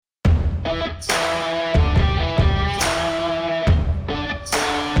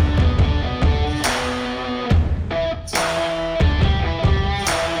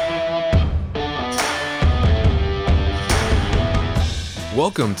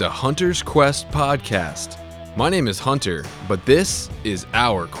Welcome to Hunter's Quest Podcast. My name is Hunter, but this is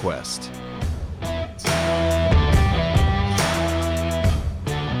our quest.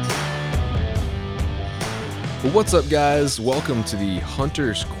 Well, what's up, guys? Welcome to the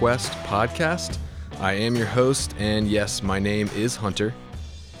Hunter's Quest Podcast. I am your host, and yes, my name is Hunter.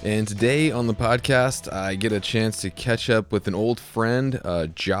 And today on the podcast, I get a chance to catch up with an old friend,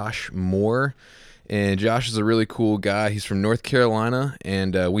 Josh Moore. And Josh is a really cool guy. He's from North Carolina,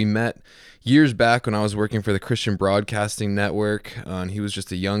 and we met years back when I was working for the Christian Broadcasting Network. And he was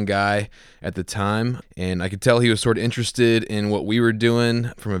just a young guy at the time, and I could tell he was sort of interested in what we were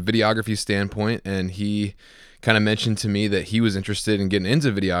doing from a videography standpoint, and he kind of mentioned to me that he was interested in getting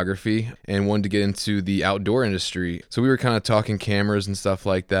into videography and wanted to get into the outdoor industry. So we were kind of talking cameras and stuff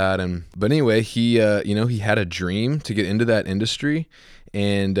like that. But anyway, he had a dream to get into that industry,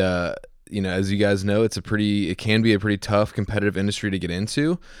 and as you guys know, it can be a pretty tough competitive industry to get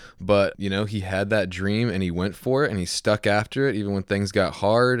into, but he had that dream and he went for it and he stuck after it even when things got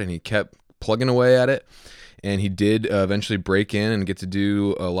hard, and he kept plugging away at it. And he did eventually break in and get to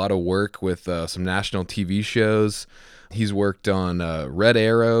do a lot of work with some national TV shows. He's worked on Red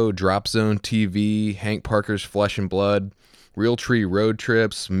Arrow, Dropzone TV, Hank Parker's Flesh and Blood, Realtree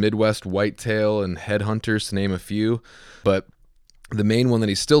Roadtrips, Midwest Whitetail, and Headhunters, to name a few. But the main one that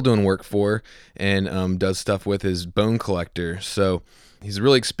he's still doing work for and does stuff with is Bone Collector. So he's a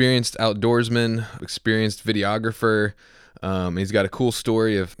really experienced outdoorsman, experienced videographer. He's got a cool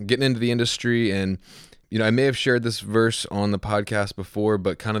story of getting into the industry. And, I may have shared this verse on the podcast before,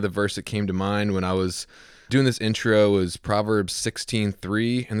 but kind of the verse that came to mind when I was doing this intro was Proverbs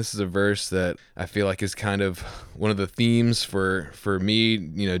 16:3, and this is a verse that I feel like is kind of one of the themes for me,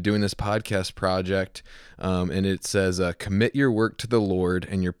 doing this podcast project. And it says, "Commit your work to the Lord,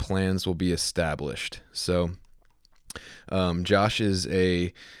 and your plans will be established." So, Josh is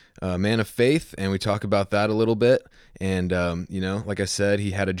a man of faith, and we talk about that a little bit. And like I said,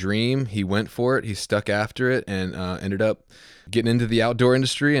 he had a dream, he went for it, he stuck after it, and ended up getting into the outdoor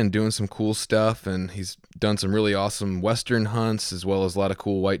industry and doing some cool stuff. And he's done some really awesome Western hunts, as well as a lot of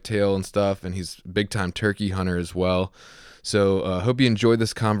cool whitetail and stuff. And he's a big time turkey hunter as well. So I hope you enjoyed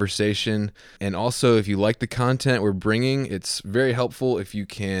this conversation. And also, if you like the content we're bringing, it's very helpful if you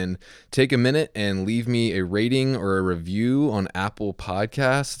can take a minute and leave me a rating or a review on Apple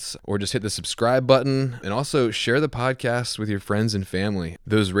Podcasts, or just hit the subscribe button, and also share the podcast with your friends and family.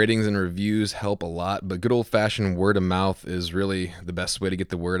 Those ratings and reviews help a lot, but good old-fashioned word of mouth is really the best way to get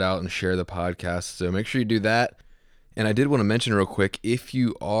the word out and share the podcast. So make sure you do that. And I did want to mention real quick, if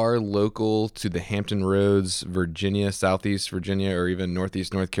you are local to the Hampton Roads, Virginia, Southeast Virginia, or even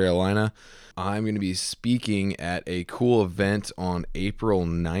Northeast North Carolina, I'm going to be speaking at a cool event on April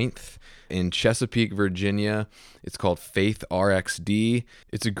 9th in Chesapeake, Virginia. It's called Faith RXD.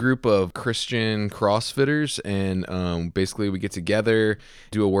 It's a group of Christian CrossFitters, and basically we get together,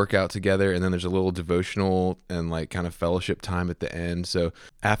 do a workout together, and then there's a little devotional and kind of fellowship time at the end. So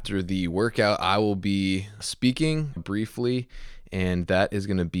after the workout, I will be speaking briefly, and that is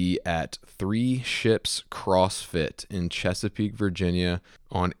going to be at 3 Ships CrossFit in Chesapeake, Virginia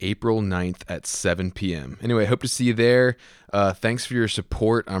on April 9th at 7 p.m. Anyway, hope to see you there. Thanks for your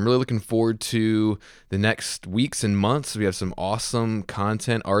support. I'm really looking forward to the next weeks and months. We have some awesome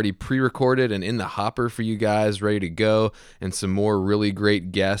content already pre-recorded and in the hopper for you guys, ready to go, and some more really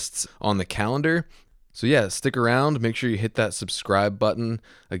great guests on the calendar. So yeah, stick around. Make sure you hit that subscribe button.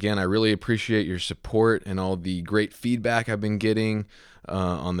 Again, I really appreciate your support and all the great feedback I've been getting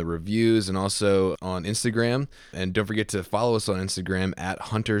on the reviews and also on Instagram. And don't forget to follow us on Instagram at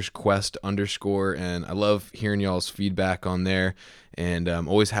HuntersQuest_. And I love hearing y'all's feedback on there, and I'm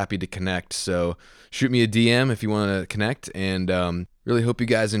always happy to connect. So shoot me a DM if you want to connect, and really hope you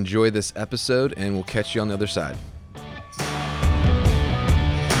guys enjoy this episode, and we'll catch you on the other side.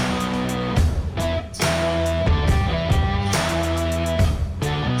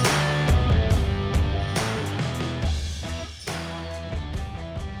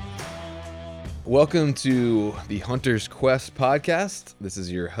 Welcome to the Hunter's Quest podcast. This is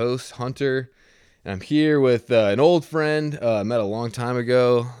your host, Hunter, and I'm here with an old friend I met a long time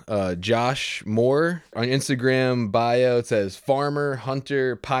ago, Josh Moore. On Instagram bio, it says farmer,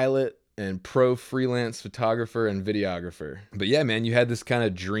 hunter, pilot, and pro freelance photographer and videographer. But yeah, man, you had this kind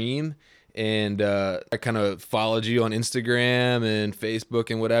of dream, and I kind of followed you on Instagram and Facebook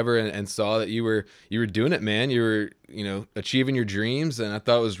and whatever, and saw that you were doing it, man. You were, achieving your dreams, and I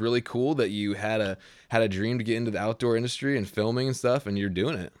thought it was really cool that you had a dream to get into the outdoor industry and filming and stuff, and you're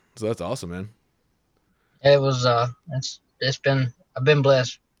doing it. So that's awesome, man. It was it's been I've been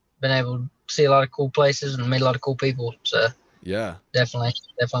blessed, been able to see a lot of cool places and meet a lot of cool people. So Yeah. definitely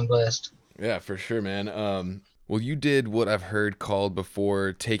blessed. Yeah, for sure, man. Well, you did what I've heard called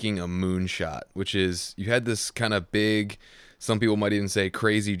before taking a moonshot, which is you had this kind of big, some people might even say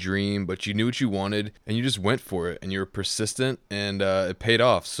crazy dream, but you knew what you wanted and you just went for it and you were persistent and it paid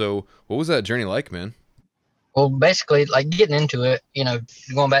off. So, what was that journey like, man? Well, basically, like getting into it,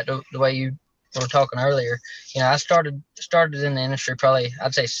 going back to the way you were talking earlier, I started in the industry probably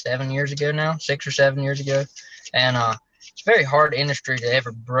I'd say 7 years ago now, 6 or 7 years ago, and it's a very hard industry to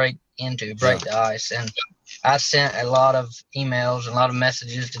ever break Yeah. the ice. And I sent a lot of emails and a lot of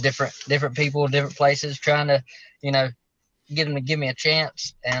messages to different people, different places, trying to, you know, get them to give me a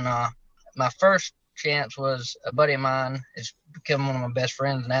chance. And my first chance was a buddy of mine. It's become one of my best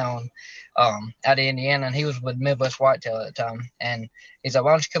friends now, and out of Indiana, and he was with Midwest Whitetail at the time. And he's like,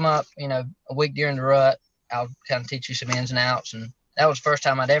 "Why don't you come up? A week during the rut. I'll kind of teach you some ins and outs." And that was the first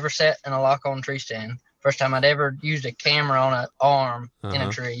time I'd ever sat in a lock-on tree stand. First time I'd ever used a camera on an arm Uh in a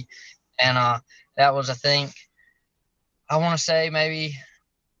huh. tree, and that was, I think, I want to say maybe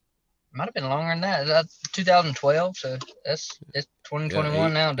might have been longer than that. That's 2012, so it's Yeah.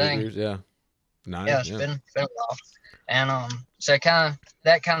 2021 now. Eight Dang, years. Yeah. Nine. yeah, it's Yeah. been a while. And so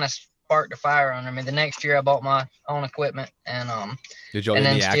that kind of sparked a fire under me. The next year, I bought my own equipment, Did y'all get and then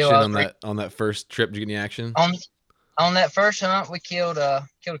any still action on that first trip? Did you get any action? on on that first hunt, we killed a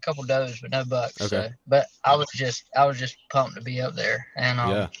couple does, but no bucks. Okay. So, but I was just pumped to be up there,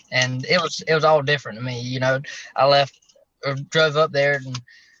 Yeah. and it was all different to me. I left or drove up there, and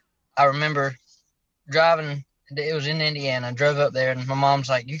I remember driving. It was in Indiana. I drove up there, and my mom's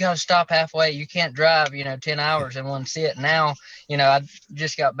like, "You got to stop halfway. You can't drive, 10 hours in one sit." Now, I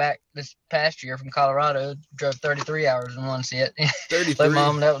just got back this past year from Colorado, drove 33 hours in one sit. But 33.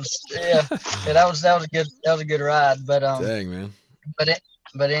 mom, that was yeah, that was a good ride. But Dang, man. but it,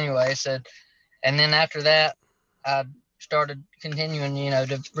 but anyway, so and then after that, I started continuing,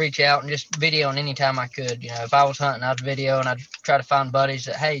 to reach out and just videoing anytime I could. If I was hunting, I'd video and I'd try to find buddies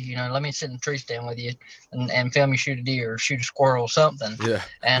that, hey, let me sit in a tree stand with you and film you shoot a deer or shoot a squirrel or something. Yeah.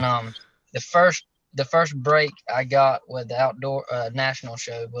 And the first the first break I got with the outdoor national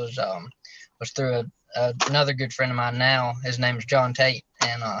show was through another good friend of mine now. His name is John Tate,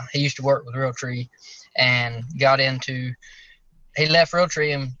 and he used to work with Realtree and he left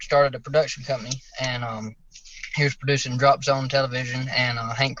Realtree and started a production company, and he was producing Dropzone Television and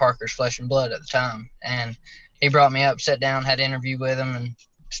Hank Parker's Flesh and Blood at the time. And he brought me up, sat down, had an interview with him, and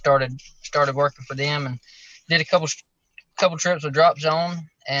started working for them, and did a couple trips with Dropzone.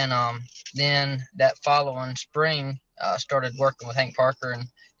 And then that following spring, started working with Hank Parker and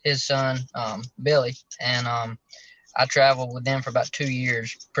his son Billy, and I traveled with them for about 2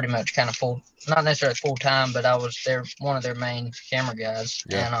 years, pretty much kind of not necessarily full time, but I was one of their main camera guys.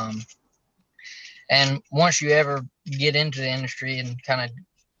 Yeah. And once you ever get into the industry and kind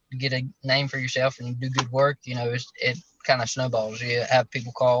of get a name for yourself and do good work, it kind of snowballs. You have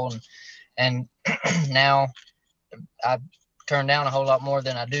people call, and now I turn down a whole lot more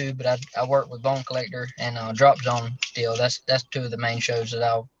than I do, but I work with Bone Collector and Drop Zone still. That's two of the main shows that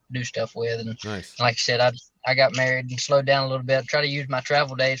I'll do stuff with. And Nice. like I said, I got married and slowed down a little bit. I try to use my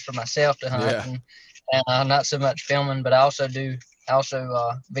travel days for myself to hunt, Yeah. and not so much filming, but I also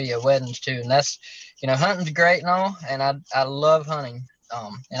video weddings too. And that's, hunting's great and all, and I love hunting,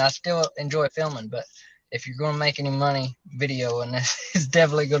 and I still enjoy filming. But if you're going to make any money videoing, it's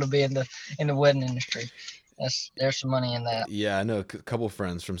definitely going to be in the wedding industry. There's some money in that. Yeah, I know a couple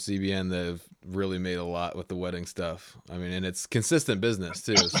friends from CBN that have really made a lot with the wedding stuff. I mean, and it's consistent business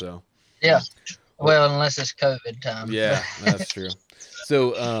too. So, Yeah. well, Well, unless it's COVID time. yeah, that's true.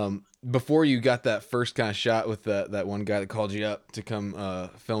 So, before you got that first kind of shot with that one guy that called you up to come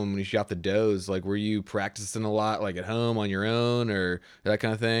film when you shot the does, like, were you practicing a lot, like at home on your own, or that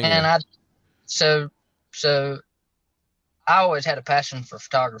kind of thing, And or? so so I always had a passion for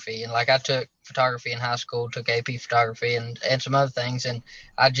photography, and like I took photography in high school, took AP photography and some other things, and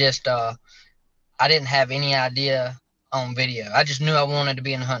I just I didn't have any idea on video. I just knew I wanted to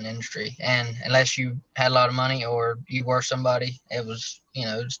be in the hunting industry, and unless you had a lot of money or you were somebody, it was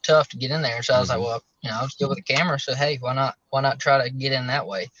tough to get in there. So I was like, Mm-hmm. well, I was good with a camera, so hey, why not try to get in that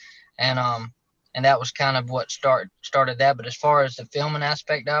way, and and that was kind of what started that. But as far as the filming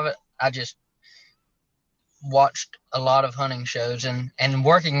aspect of it, watched a lot of hunting shows, and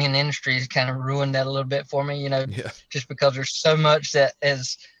working in the industry has kind of ruined that a little bit for me, Yeah. just because there's so much that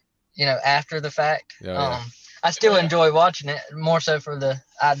is, after the fact. Oh, yeah. I still enjoy watching it more so for the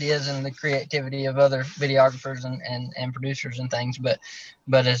ideas and the creativity of other videographers and producers and things. But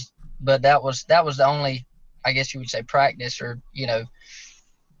as but that was the only, I guess you would say, practice, or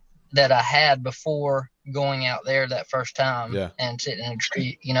that I had before going out there that first time Yeah. and sitting in a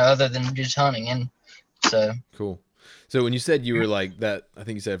tree, other than just hunting. And so Cool. So when you said you were like that, I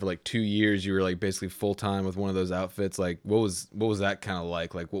think you said for like 2 years, you were like basically full time with one of those outfits. Like, what was that kind of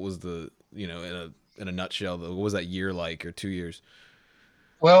like? Like, what was the, in a nutshell, what was that year like, or 2 years?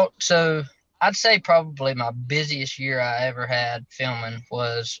 Well, so I'd say probably my busiest year I ever had filming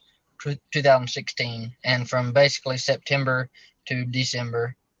was 2016. And from basically September to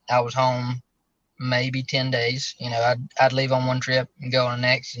December, I was home maybe 10 days. I'd leave on one trip and go on the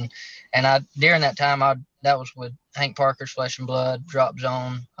next. And during that time, that was with Hank Parker's Flesh and Blood,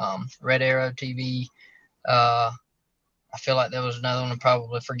 Dropzone, Red Arrow TV. I feel like there was another one I'm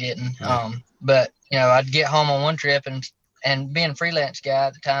probably forgetting. Yeah. But I'd get home on one trip, and being a freelance guy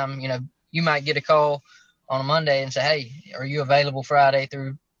at the time, you might get a call on a Monday and say, "Hey, are you available Friday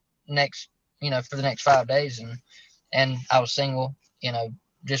through next, for the next 5 days?" And I was single,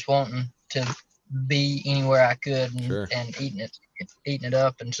 just wanting to be anywhere I could, Sure. and eating it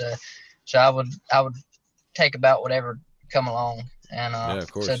up. And so I would take about whatever come along. And Yeah, of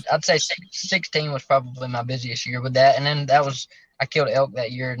so course. I'd say 16 was probably my busiest year with that. And then I killed elk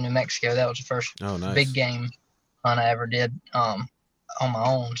that year in New Mexico. That was the first Oh, big nice. game hunt I ever did on my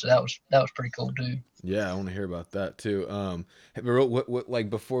own. So that was pretty cool too. Yeah, I want to hear about that too. What like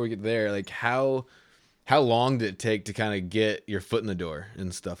before we get there, like how long did it take to kind of get your foot in the door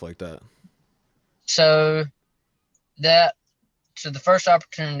and stuff like that? So that so the first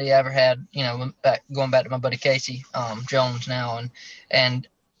opportunity I ever had, going back to my buddy Casey Jones now, and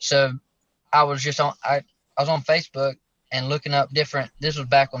so I was just I was on Facebook and looking up different. This was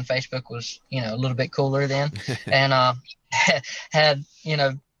back when Facebook was a little bit cooler then, and had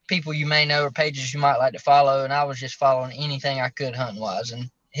people you may know or pages you might like to follow, and I was just following anything I could hunting wise.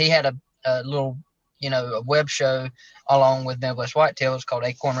 And he had a little a web show along with Midwest Whitetail. It's called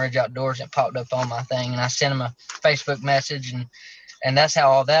Acorn Ridge Outdoors. And it popped up on my thing, and I sent him a Facebook message, and that's how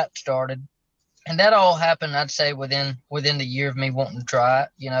all that started. And that all happened, I'd say, within the year of me wanting to try it.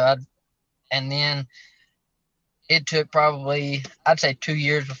 And then it took probably, I'd say, 2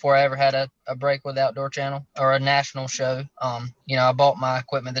 years before I ever had a break with Outdoor Channel or a national show. I bought my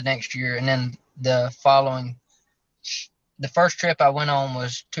equipment the next year, and then the first trip I went on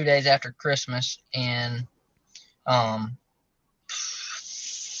was 2 days after Christmas in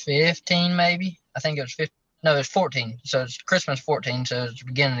 15, maybe. I think it was 15. No, it was 14. So it's Christmas 14. So it's the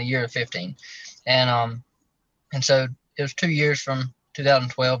beginning of the year of 15. And so it was 2 years from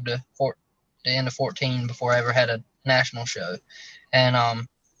 2012 to the end of 14 before I ever had a national show. And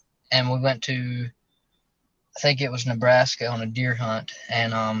we went to, I think it was Nebraska, on a deer hunt.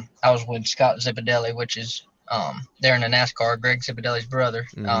 And I was with Scott Zipadelli, which is there in the NASCAR, Greg Zipadelli's brother.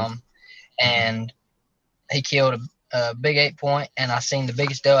 Mm-hmm. And he killed a big 8-point, and I seen the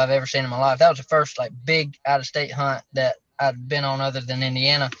biggest doe I've ever seen in my life. That was the first big out of state hunt that I'd been on other than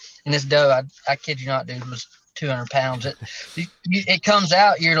Indiana. And this doe, I kid you not, dude, was 200 pounds. It comes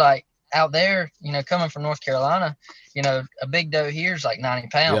out, you're like out there, coming from North Carolina, a big doe here is like 90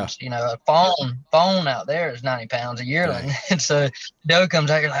 pounds. Yeah. A fawn out there is 90 pounds, a yearling. Dang. And so doe comes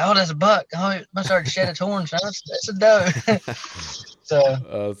out, you're like, oh, that's a buck. Oh, it must already shed its horns. No, it's a doe. So,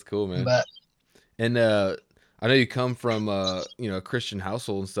 Oh, that's cool, man. but And I know you come from a Christian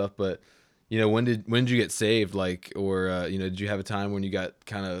household and stuff, but when did you get saved? Like, or did you have a time when you got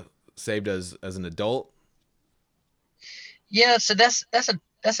kind of saved as an adult? yeah, so that's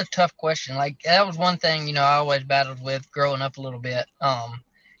a tough question. Like, that was one thing, I always battled with growing up a little bit. I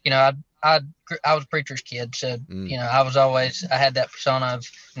was a preacher's kid, so I had that persona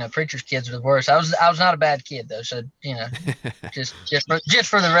of preacher's kids are the worst. I was not a bad kid though, so just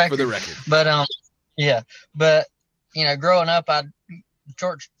for the record. For the record. But yeah, but growing up,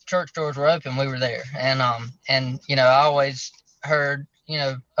 church doors were open, we were there, and I always heard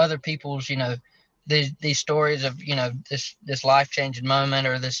other people's these stories of this life-changing moment,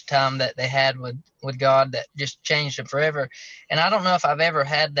 or this time that they had with God that just changed them forever. And I don't know if I've ever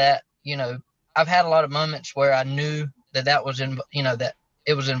had that. I've had a lot of moments where I knew that was that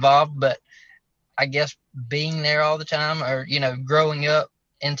it was involved, but I guess being there all the time, or growing up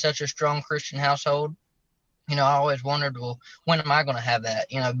in such a strong Christian household, I always wondered, well, when am I going to have that?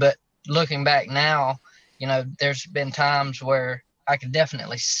 But looking back now, there's been times where I could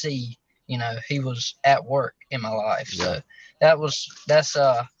definitely see he was at work in my life. Yeah. So that's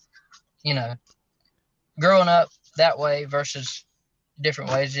growing up that way versus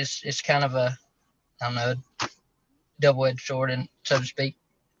different ways. It's kind of a, I don't know, double-edged sword, and so to speak.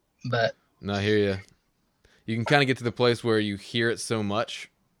 But No, I hear you. You can kind of get to the place where you hear it so much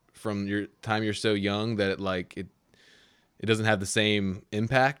from your time you're so young that it doesn't have the same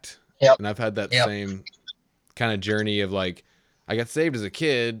impact. yep, And I've had that yep, same kind of journey of like, I got saved as a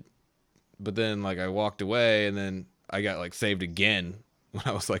kid, but then like I walked away and then I got like saved again when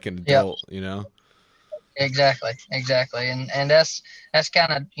I was like an yep. adult, you know? Exactly, and that's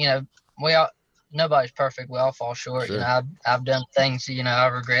kind of, we all, nobody's perfect. We all fall short. Sure. I've done things I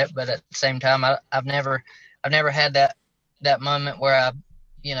regret, but at the same time, I've never had that moment where I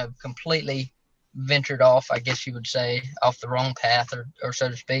completely ventured off, I guess you would say, off the wrong path, or so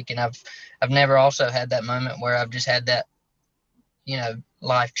to speak. And I've never also had that moment where I've just had that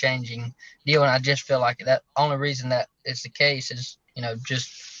life changing deal. And I just feel like that only reason that is the case is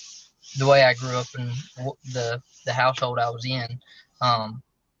just the way I grew up and the household I was in.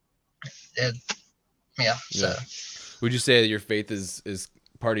 It, yeah. So. Yeah. Would you say that your faith is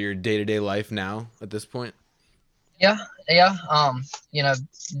part of your day-to-day life now at this point? Yeah.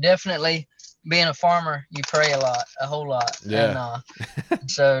 Definitely being a farmer, you pray a whole lot. Yeah.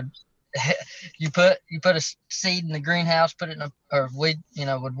 And so you put a seed in the greenhouse, put it in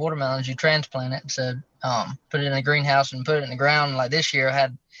with watermelons, you transplant it. So put it in a greenhouse and put it in the ground. Like this year I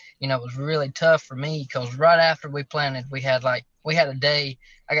had, it was really tough for me because right after we planted, we had a day,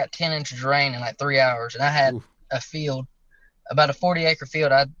 I got 10 inches of rain in like 3 hours, and I had a field, about a 40-acre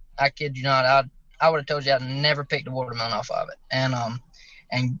field. I kid you not, I would have told you I'd never picked a watermelon off of it. And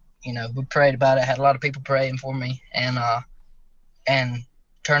we prayed about it, had a lot of people praying for me, and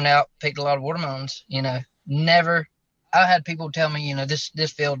turned out, picked a lot of watermelons. Never, I had people tell me, this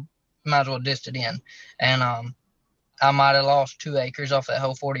field might as well dist it in, and I might have lost 2 acres off that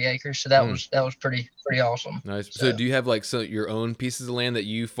whole 40 acres. So that was pretty awesome. Nice. So do you have like your own pieces of land that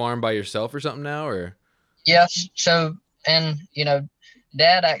you farm by yourself or something now, or? Yes. So, and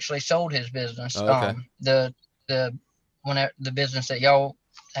Dad actually sold his business. Oh, okay. The business that y'all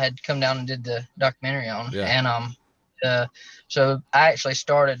had come down and did the documentary on. Yeah. And so I actually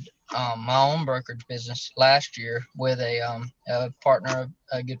started my own brokerage business last year with a partner,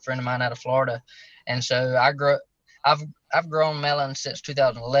 a good friend of mine out of Florida. And so I've grown melons since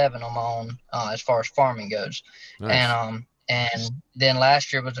 2011 on my own, as far as farming goes. Nice. And then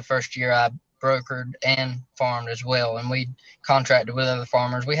last year was the first year I brokered and farmed as well, and we contracted with other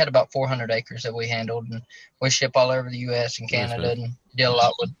farmers. We had about 400 acres that we handled, and we ship all over the U.S. and Canada, nice, and deal a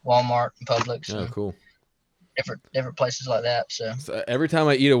lot with Walmart and Publix. Oh, cool. Different places like that. So every time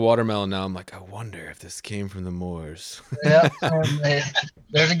I eat a watermelon now, I'm like, I wonder if this came from the Moors. Yeah,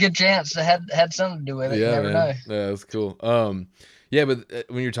 there's a good chance it had something to do with it. Yeah, you never know. Yeah, that's cool. Yeah, but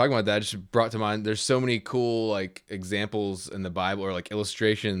when you're talking about that, it just brought to mind, there's so many cool like examples in the Bible or like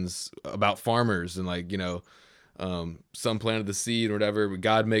illustrations about farmers, and like, some planted the seed or whatever, but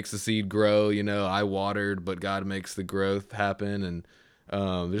God makes the seed grow. I watered, but God makes the growth happen. And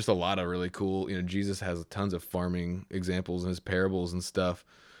there's a lot of really cool, Jesus has tons of farming examples in his parables and stuff.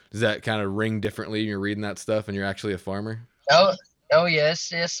 Does that kind of ring differently when you're reading that stuff and you're actually a farmer? Oh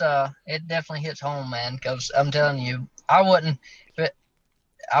yes, it definitely hits home, man. Because I'm telling you, I wouldn't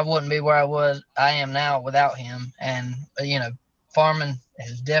be where I am now without him. And farming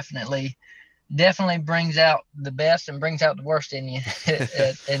is definitely brings out the best and brings out the worst in you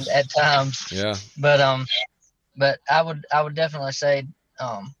at times. Yeah. But I would definitely say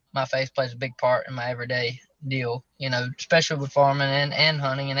my faith plays a big part in my everyday deal, especially with farming and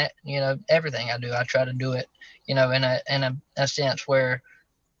hunting, and everything I do, I try to do it, in a sense where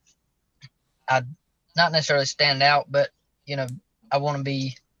I not necessarily stand out, but I want to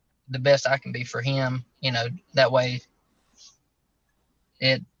be the best I can be for him, that way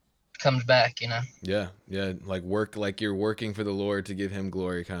it comes back, Yeah, like work like you're working for the Lord to give him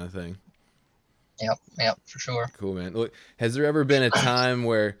glory, kind of thing. Yep, for sure. Cool, man. Look, has there ever been a time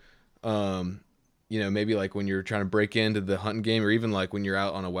where maybe like when you're trying to break into the hunting game, or even like when you're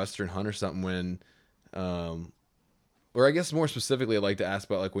out on a Western hunt or something, when or I guess more specifically, I'd like to ask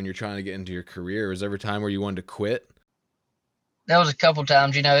about like when you're trying to get into your career, was there ever a time where you wanted to quit? There was a couple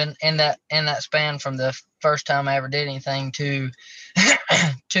times, in that span from the first time I ever did anything to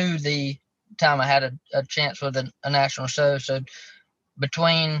to the time I had a chance with a national show. So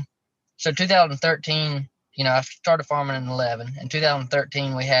 2013, I started farming in 11. In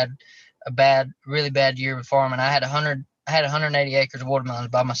 2013, we had a really bad year with farming. I had 180 acres of watermelons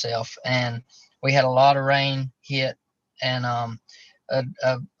by myself, and we had a lot of rain hit, and a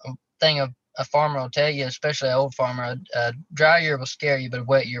thing a farmer will tell you, especially an old farmer, a dry year will scare you, but a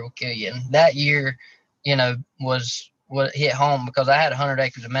wet year will kill you. And that year, was what hit home, because I had 100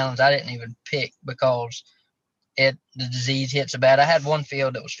 acres of melons I didn't even pick because the disease hit so bad. I had one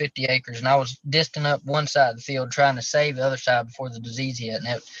field that was 50 acres, and I was distant up one side of the field trying to save the other side before the disease hit.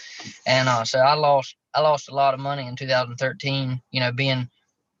 So I lost a lot of money in 2013. Being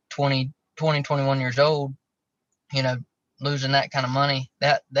 21 years old, losing that kind of money,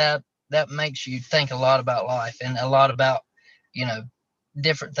 that makes you think a lot about life and a lot about,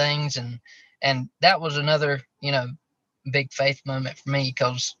 different things. And that was another, big faith moment for me,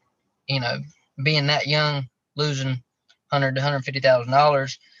 because, being that young, losing $100 to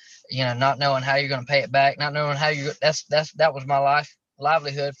 $150,000, not knowing how you're going to pay it back, not knowing how that was my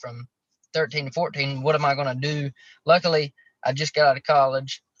livelihood from 13 to 14. What am I going to do? Luckily, I just got out of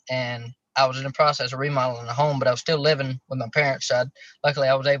college, and I was in the process of remodeling the home, but I was still living with my parents. So luckily,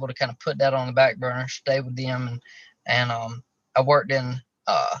 I was able to kind of put that on the back burner, stay with them, and I worked in.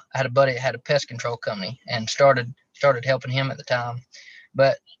 I had a buddy that had a pest control company, and started helping him at the time.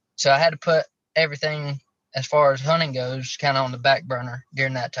 But so I had to put everything as far as hunting goes kind of on the back burner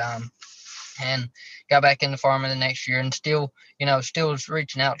during that time, and got back into farming the next year, and still was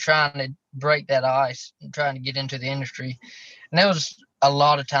reaching out, trying to break that ice and trying to get into the industry. And there was a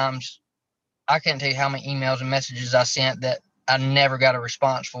lot of times, I can't tell you how many emails and messages I sent that I never got a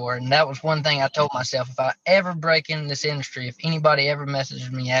response for. And that was one thing I told myself: if I ever break into this industry, if anybody ever messages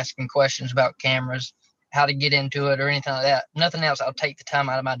me asking questions about cameras, how to get into it, or anything like that, nothing else, I'll take the time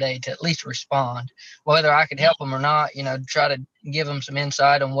out of my day to at least respond, whether I could help them or not, try to give them some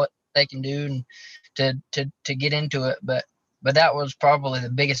insight on what they can do and to get into it. But that was probably the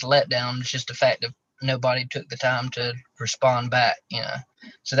biggest letdown. It's just the fact that nobody took the time to respond back,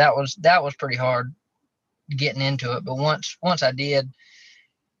 So that was pretty hard getting into it. But once I did,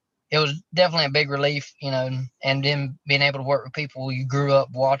 it was definitely a big relief, and then being able to work with people you grew up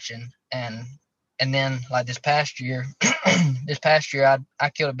watching. And then, like this past year, I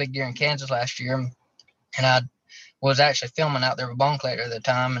killed a big deer in Kansas last year, and I was actually filming out there with Bone Collector at the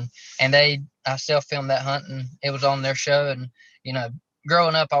time, and I self-filmed that hunt, and it was on their show. And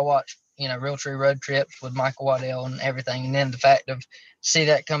growing up, I watched Realtree Roadtrips with Michael Whitetail and everything, and then the fact of see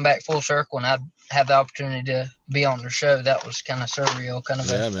that come back full circle, and I have the opportunity to be on their show, that was kind of surreal, kind of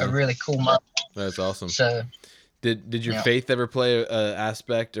a really cool moment. That's awesome. So did your faith ever play an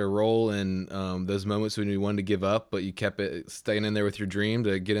aspect or role in those moments when you wanted to give up, but you kept it staying in there with your dream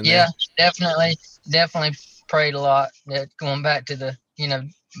to get in there? Yeah, definitely prayed a lot. Going back to the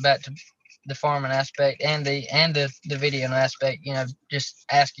the farming aspect and the video aspect, just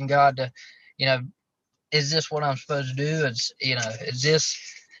asking God to, is this what I'm supposed to do? Is this,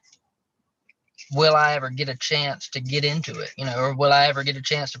 will I ever get a chance to get into it? Or will I ever get a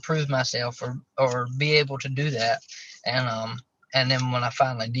chance to prove myself or be able to do that? And then when I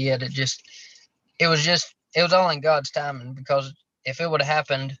finally did, it was all in God's timing, because if it would have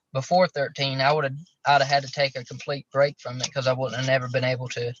happened before 13, I'd have had to take a complete break from it, because I wouldn't have never been able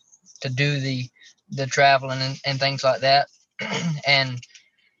to do the traveling and things like that.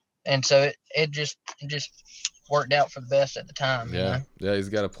 and so it just worked out for the best at the time. Yeah, he's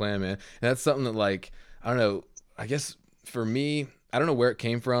got a plan, man. And that's something that, like, I don't know, I guess for me, I don't know where it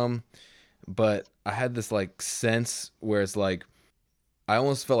came from, but I had this like sense where it's like, I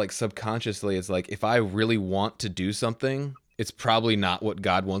almost felt like subconsciously, it's like, if I really want to do something, it's probably not what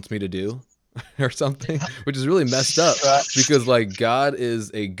God wants me to do or something, which is really messed up. Right. Because like, God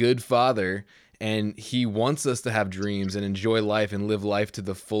is a good father, and he wants us to have dreams and enjoy life and live life to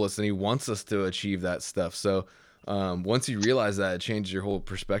the fullest, and he wants us to achieve that stuff. So once you realize that, it changes your whole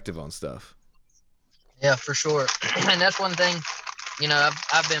perspective on stuff. Yeah, for sure. And that's one thing,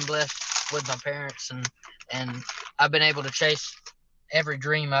 I've been blessed with my parents, and I've been able to chase every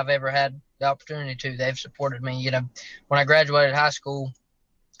dream I've ever had the opportunity to. They've supported me. When I graduated high school,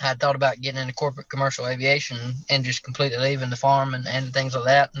 I had thought about getting into corporate commercial aviation and just completely leaving the farm and things like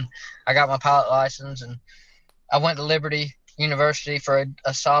that. And I got my pilot license, and I went to Liberty University for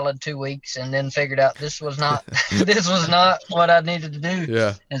a solid 2 weeks, and then figured out this was not this was not what I needed to do.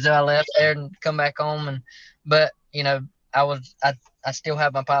 Yeah. And so I left there and come back home. But I still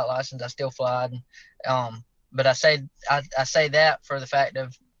have my pilot license. I still fly. But I say that for the fact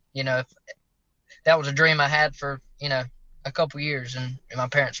of, if that was a dream I had for, a couple years, and my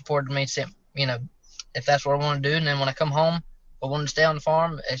parents supported me, sent, if that's what I want to do. And then when I come home, I wanted to stay on the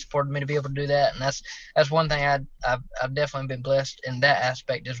farm, they supported me to be able to do that. And that's one thing I've definitely been blessed in that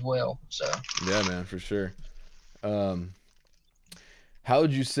aspect as well. So yeah, man, for sure. How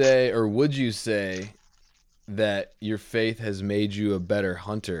would you say, or would you say, that your faith has made you a better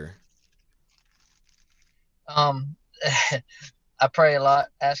hunter Um, I pray a lot,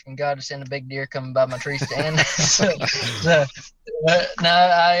 asking God to send a big deer coming by my tree stand. so, no,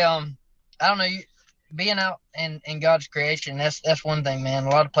 I don't know. Being out in God's creation, that's one thing, man. A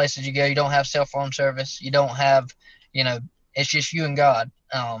lot of places you go, you don't have cell phone service. You don't have, it's just you and God.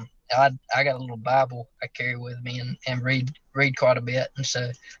 I got a little Bible I carry with me and read quite a bit, and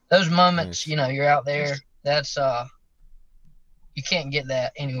so those moments, Nice. you're out there. That's you can't get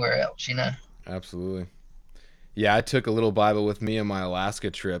that anywhere else. Absolutely. Yeah, I took a little Bible with me on my Alaska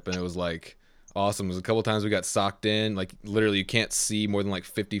trip, and it was like awesome. It was a couple times we got socked in, like literally you can't see more than like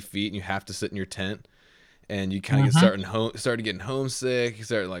 50 feet, and you have to sit in your tent. And you kind of Mm-hmm. started getting homesick. You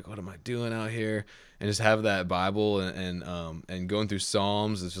started like, what am I doing out here? And just have that Bible and going through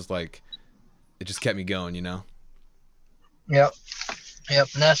Psalms. It's just like it just kept me going. Yep. Yep.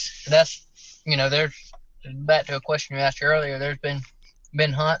 And that's there's back to a question you asked earlier. There's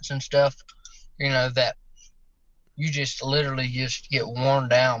been hunts and stuff, that you just literally just get worn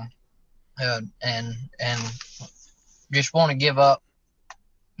down, and just want to give up.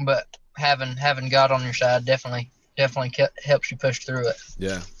 But having God on your side definitely helps you push through it.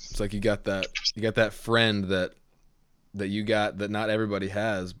 Yeah, it's like you got that friend that you got that not everybody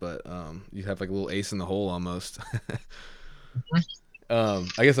has, but you have like a little ace in the hole almost. I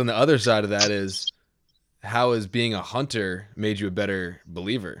guess on the other side of that is how has being a hunter made you a better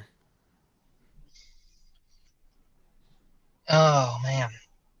believer? Oh man,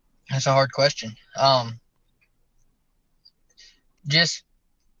 that's a hard question. Just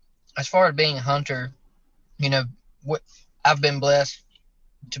as far as being a hunter, you know, what I've been blessed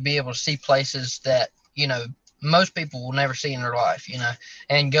to be able to see places that most people will never see in their life,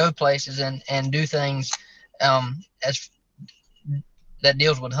 and go places and do things as that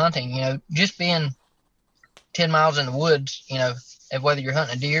deals with hunting. Just being 10 miles in the woods, and whether you're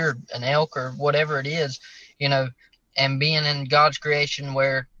hunting a deer, an elk, or whatever it is, you know, and being in God's creation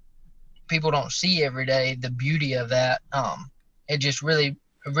where people don't see every day the beauty of that, it just really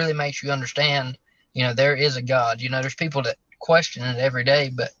makes you understand, there is a God. There's people that question it every day,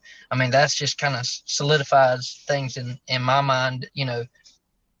 but I mean, that's just kind of solidifies things in my mind,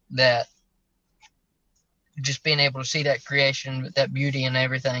 that just being able to see that creation, that beauty and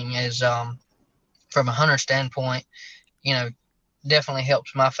everything is, from a hunter standpoint, you know, definitely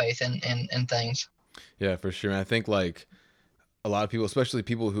helps my faith in things. Yeah, for sure. And I think like a lot of people, especially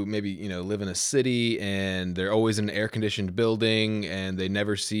people who maybe live in a city and they're always in an air conditioned building and they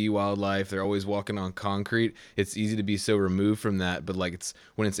never see wildlife. They're always walking on concrete. It's easy to be so removed from that, but like it's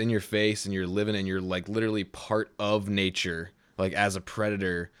when it's in your face and you're living and you're like literally part of nature, like as a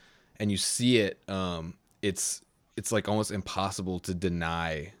predator, and you see it. It's like almost impossible to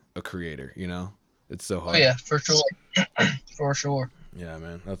deny a creator. It's so Oh hard. yeah, for sure, for sure. Yeah,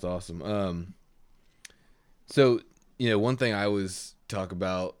 man, that's awesome. So, one thing I always talk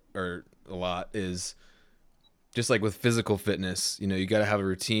about or a lot is just like with physical fitness, you got to have a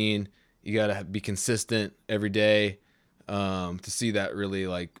routine. You got to be consistent every day to see that really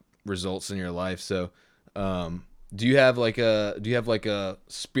like results in your life. So, do you have like a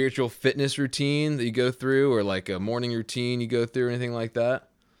spiritual fitness routine that you go through or like a morning routine you go through or anything like that?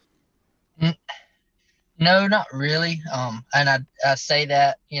 N- No, not really. And I say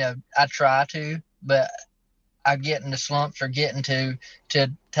that, I try to, but I get into slumps or get to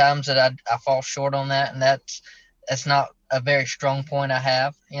times that I fall short on that, and that's not a very strong point I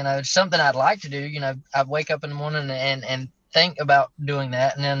have. It's something I'd like to do. I wake up in the morning and think about doing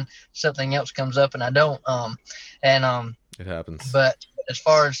that, and then something else comes up and I don't. And It happens. But as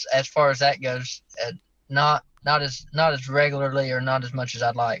far as that goes, not as regularly or not as much as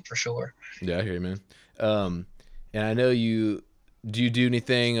I'd like for sure. Yeah, I hear you, man. Um, and I know you. Do you do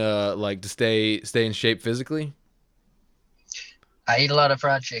anything like to stay in shape physically? I eat a lot of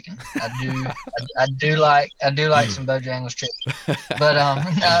fried chicken. I do. I do like some Bojangles chicken. But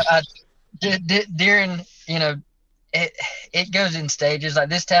during it it goes in stages. Like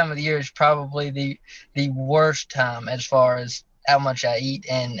this time of the year is probably the worst time as far as how much I eat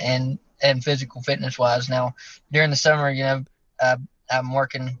and physical fitness wise. Now during the summer, I, I'm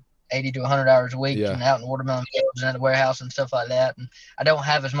working 80 to 100 hours a week Yeah, and out in watermelon fields and at the warehouse and stuff like that. And I don't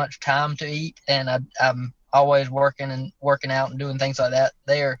have as much time to eat, and I'm always working and working out and doing things like that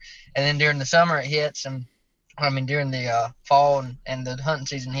there. And then during the summer it hits, and I mean during the fall and the hunting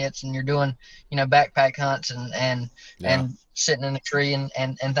season hits, and you're doing backpack hunts yeah, and sitting in a tree and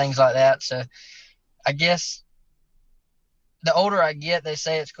things like that. So I guess the older I get, they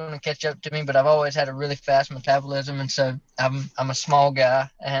say it's going to catch up to me, but I've always had a really fast metabolism, and so I'm a small guy,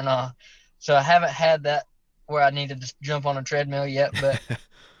 and so I haven't had that where I needed to jump on a treadmill yet. But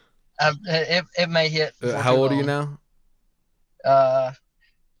It may hit before How too old are you long. now?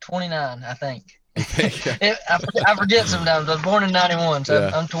 29, I think. You think? I forget sometimes. I was born in 91, so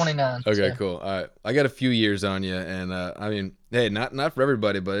Yeah. I'm 29. Okay, So cool. All right. I got a few years on you, and I mean, hey, not for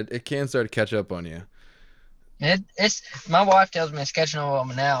everybody, but it can start to catch up on you. it's my wife tells me it's catching up on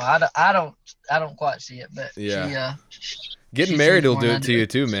me now. I don't quite see it, but Yeah. Getting she married sees will more do than I it to do. you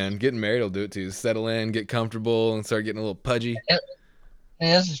too, man. Getting married will do it to you. Settle in, get comfortable, and start getting a little pudgy.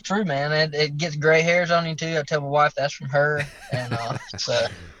 This is true, man. It gets gray hairs on you too. I tell my wife that's from her, and so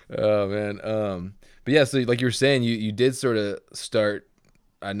Oh man. But yeah, so like you were saying, you did sort of start.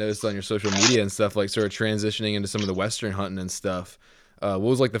 I noticed on your social media and stuff, like sort of transitioning into some of the Western hunting and stuff. What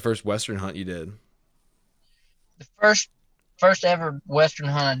was like the first Western hunt you did? the first ever Western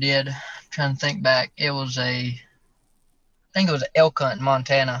hunt I did. I'm trying to think back, I think it was an elk hunt in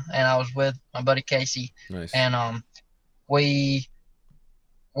Montana, and I was with my buddy Casey, Nice. and we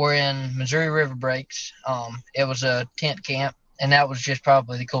were in Missouri River Breaks. It was a tent camp, and that was just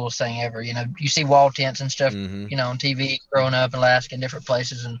probably the coolest thing ever. You know, you see wall tents and stuff, Mm-hmm. you know, on TV growing up in Alaska and different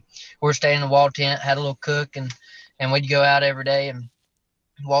places, and we're staying in the wall tent, had a little cook, and we'd go out every day and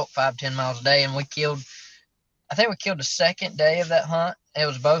walk 5-10 miles a day, and I think we killed the second day of that hunt. It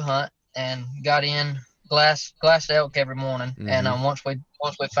was a bow hunt, and got in glass elk every morning. And Mm-hmm. once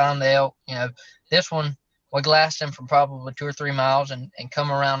we found the elk, you know, this one we glassed him for probably 2 or 3 miles, and come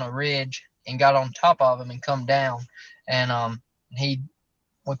around a ridge and got on top of him and come down. And he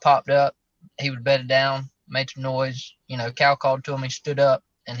we popped up. He was bedded down, made some noise. You know, cow called to him. He stood up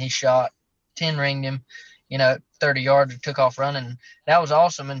and he shot. 10 ringed him. You know, 30 yards and took off running. That was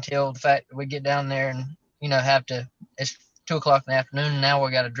awesome until the fact that we get down there and have to. It's 2 o'clock in the afternoon, and now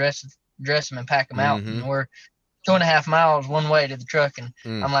we got to dress him and pack him out, Mm-hmm. and we're 2.5 miles one way to the truck, and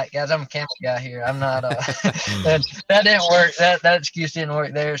Mm. I'm like, guys, I'm a camping guy here. I'm not. That didn't work. That excuse didn't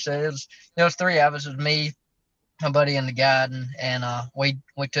work there. So it was three of us. It was me, my buddy, and the guide, and we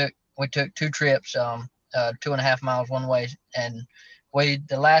took 2 trips, 2.5 miles one way, and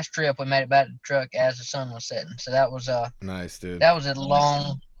the last trip we made it back to the truck as the sun was setting. So Nice, dude. that was a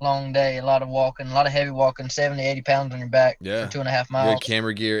long day, a lot of walking, a lot of heavy walking, 70, 80 pounds on your back for Yeah. 2.5 miles. Yeah,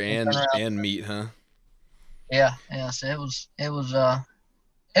 camera gear And turn around. and meat, huh? Yeah. So it was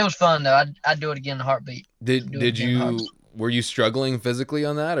fun though. I'd do it again in a heartbeat. Did you were you struggling physically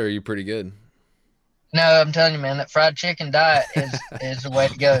on that, or are you pretty good? No, I'm telling you, man, that fried chicken diet is the way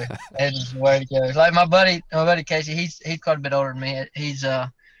to go. It is the way to go. It's like my buddy Casey. He's quite a bit older than me. He's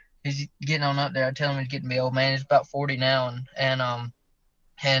getting on up there. I tell him he's getting to be old man. He's about 40 now,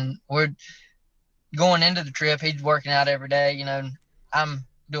 and we're going into the trip. He's working out every day. You know, I'm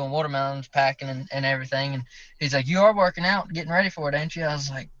doing watermelons, packing, and everything. And he's like, "You are working out, getting ready for it, ain't you?" I was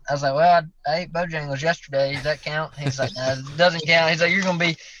like, "Well, I ate Bojangles yesterday. Does that count?" He's like, "No, it doesn't count." He's like, "You're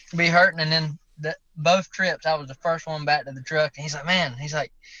gonna be hurting." And then both trips, I was the first one back to the truck. And he's like, "Man," he's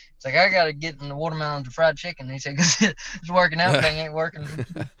like, "I gotta get in the watermelons and fried chicken." He said, "Cause this working out thing ain't working."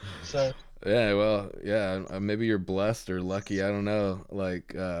 So Yeah, well, yeah, maybe you're blessed or lucky. I don't know.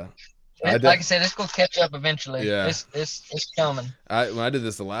 Like, like I said, it's gonna catch up eventually. Yeah. It's coming. When I did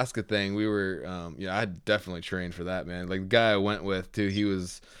this Alaska thing, we were, I definitely trained for that, man. Like the guy I went with too, he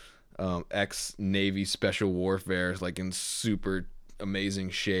was ex Navy Special Warfare, like in super amazing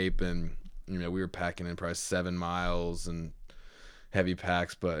shape, and we were packing in probably 7 miles and heavy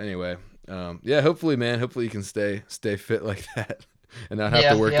packs. But anyway, yeah, hopefully, man, hopefully you can stay fit like that and not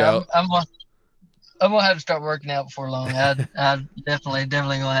have to work out. I'm gonna have to start working out before long. I definitely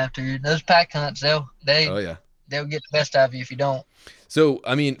gonna have to. Those pack hunts, Oh yeah, they'll get the best out of you if you don't. So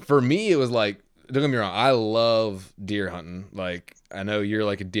I mean, for me, it was like, don't get me wrong, I love deer hunting. Like I know you're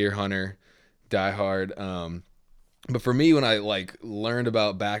like a deer hunter, diehard. But for me, when I like learned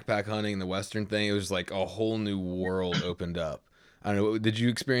about backpack hunting and the Western thing, it was like a whole new world opened up. I don't know. Did you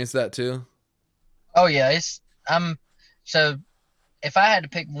experience that too? Oh yeah, I'm so if I had to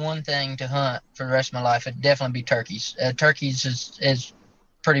pick one thing to hunt for the rest of my life, it'd definitely be turkeys. Turkeys is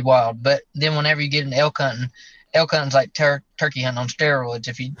pretty wild, but then whenever you get into elk hunting's like turkey hunting on steroids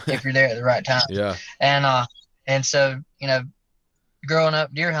if you're there at the right time. Yeah. And so growing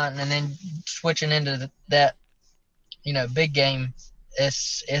up deer hunting and then switching into that big game,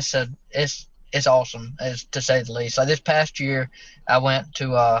 it's awesome, as to say the least. Like this past year,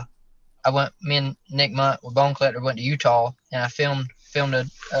 me and Nick Munt with Bone Collector went to Utah, and I filmed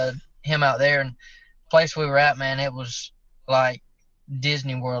him out there. And the place we were at, man, it was like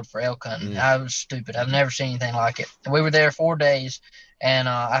Disney World for elk hunting. I was stupid. I've never seen anything like it. We were there 4 days, and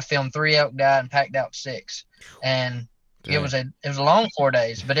I filmed 3 elk die and packed out 6. And it was a long 4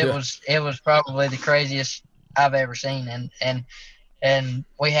 days, but it was probably the craziest I've ever seen. And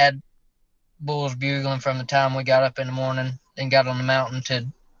we had bulls bugling from the time we got up in the morning and got on the mountain to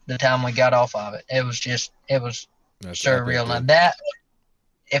the time we got off of it. It was That's surreal. epic, Now dude. that,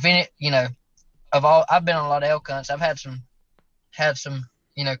 if any, I've been on a lot of elk hunts. I've had some,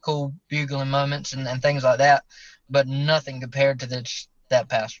 cool bugling moments and things like that, but nothing compared to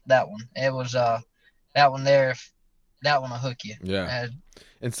that one. It was, that one there, that one will hook you. Yeah.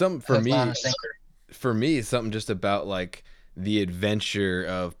 And something Hook, line, and sinker. for me, it's something just about like the adventure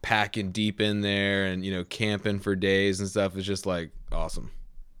of packing deep in there and, camping for days and stuff is just like awesome.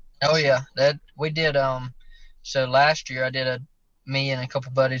 Oh yeah, that we did. So last year me and a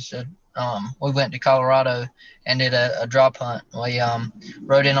couple buddies, we went to Colorado and did a drop hunt. We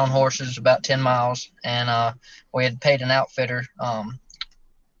rode in on horses about 10 miles, and we had paid an outfitter,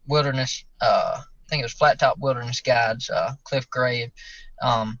 wilderness. I think it was Flat Top Wilderness Guides, Cliff Gray.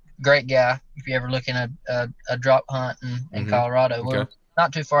 Great guy. If you ever looking at a drop hunt in Colorado, Okay. we're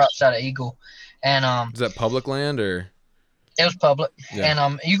not too far outside of Eagle, and is that public land or? it was public. Yeah.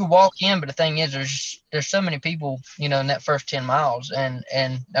 And you could walk in, but the thing is, there's so many people, in that first 10 miles, and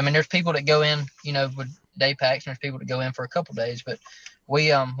I mean, there's people that go in, with day packs, and there's people that go in for a couple days. But we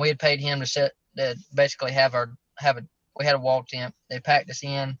had paid him to basically we had a wall tent. They packed us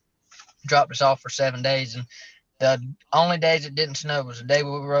in, dropped us off for 7 days, and the only days it didn't snow was the day we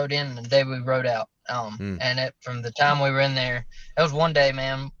rode in and the day we rode out. And from the time we were in there, that was one day,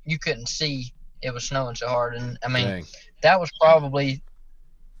 man, you couldn't see it was snowing so hard. And I mean, Dang. that was probably,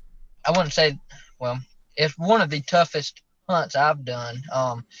 I wouldn't say, well, it's one of the toughest hunts I've done.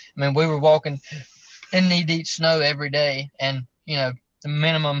 I mean, we were walking in knee-deep snow every day, and the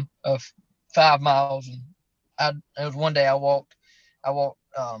minimum of 5 miles. And it was one day I walked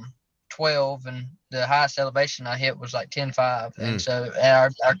 12, and the highest elevation I hit was like 10.5. And so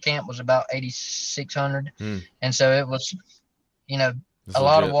our camp was about 8,600, and so it was, a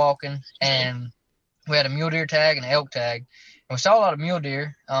lot of walking, and we had a mule deer tag and an elk tag, and we saw a lot of mule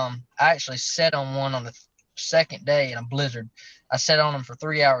deer. I actually sat on one on the second day in a blizzard. I sat on him for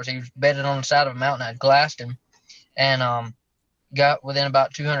 3 hours. He was bedded on the side of a mountain. I glassed him, and got within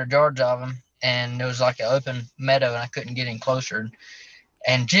about 200 yards of him, and it was like an open meadow, and I couldn't get in closer,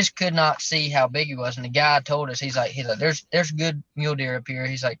 and just could not see how big he was. And the guy told us, he's like, there's good mule deer up here.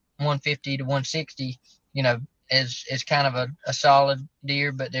 He's like 150 to 160, is kind of a solid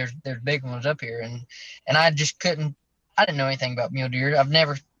deer, but there's big ones up here. And I just I didn't know anything about mule deer. I've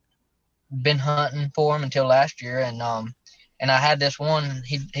never been hunting for them until last year. And I had this one,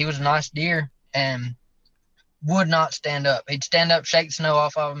 he was a nice deer and would not stand up. He'd stand up, shake the snow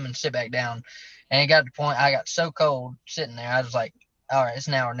off of him, and sit back down. And it got to the point I got so cold sitting there. I was like, all right, it's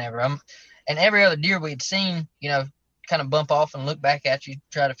now or never. And every other deer we'd seen, kind of bump off and look back at you,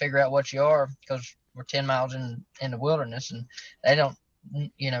 try to figure out what you are, because we're 10 miles in the wilderness, and they don't,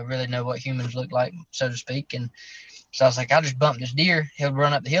 really know what humans look like, so to speak. And so I was like, I'll just bump this deer. He'll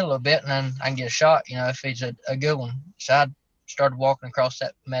run up the hill a little bit, and then I can get a shot, if he's a good one. So I started walking across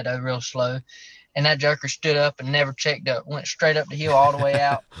that meadow real slow, and that joker stood up and never checked up, went straight up the hill all the way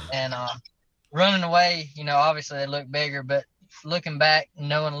out. And running away, obviously they look bigger, but looking back,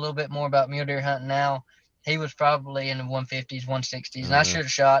 knowing a little bit more about mule deer hunting now, he was probably in the 150s, 160s, and I should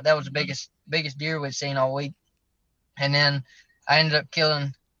have shot. That was the biggest deer we'd seen all week. And then I ended up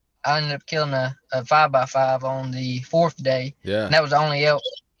killing a 5x5 on the fourth day. Yeah. And that was the only elk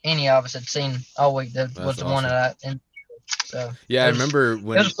any of us had seen all week. That was the one that I. So yeah, I remember it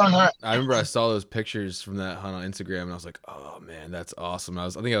was a fun hunt. I remember I saw those pictures from that hunt on Instagram, and I was like, "Oh man, that's awesome!" I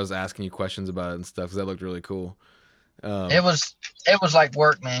think I was asking you questions about it and stuff because that looked really cool. It was like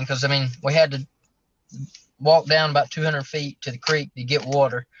work, man. Because I mean, we had to walk down about 200 feet to the creek to get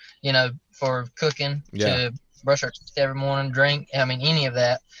water, for cooking, to brush our teeth every morning, drink. I mean, any of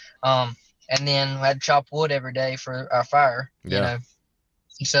that. And then we had to chop wood every day for our fire.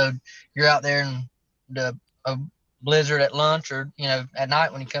 So you're out there in a blizzard at lunch, or at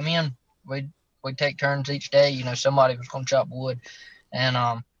night when you come in, we'd take turns each day. Somebody was going to chop wood,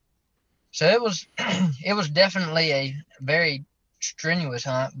 and so it was definitely a very strenuous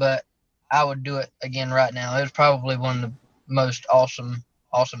hunt, but I would do it again right now. It was probably one of the most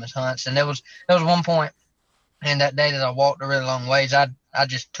awesomest hunts. And there was one point in that day that I walked a really long ways. I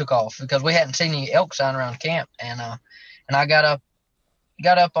just took off because we hadn't seen any elk sign around camp, and I got up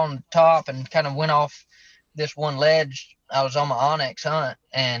on the top and kind of went off this one ledge. I was on my Onyx hunt,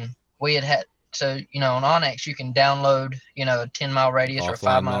 and we had so on Onyx you can download a 10-mile radius or a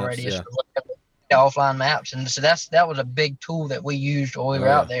 5-mile radius or whatever, offline maps. And so that was a big tool that we used while we were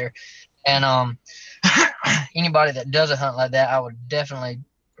out there. And anybody that does a hunt like that, I would definitely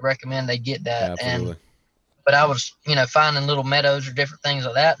recommend they get that. Absolutely. but I was, finding little meadows or different things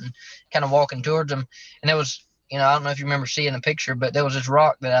like that and kind of walking towards them. And it was, I don't know if you remember seeing the picture, but there was this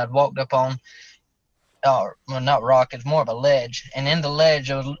rock that I'd walked up on. Well, not rock, it's more of a ledge. And in the ledge,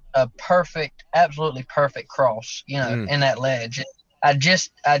 there was a perfect, absolutely perfect cross, in that ledge. I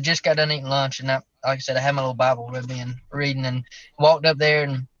just got done eating lunch, and like I said, I had my little Bible with me and reading, and walked up there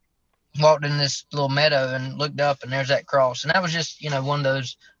and walked in this little meadow and looked up, and there's that cross. And that was just, one of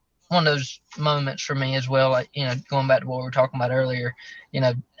those moments for me as well. Like, going back to what we were talking about earlier,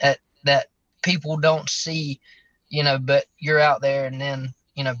 that people don't see, but you're out there, and then,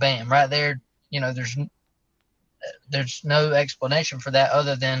 bam, right there, there's no explanation for that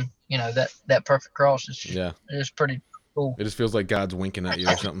other than, that perfect cross is pretty cool. It just feels like God's winking at you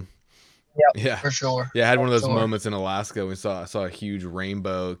or something. Yeah, for sure. Yeah, I had one of those moments in Alaska. I saw a huge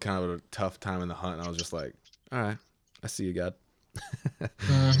rainbow, kind of a tough time in the hunt, and I was just like, all right, I see you, God.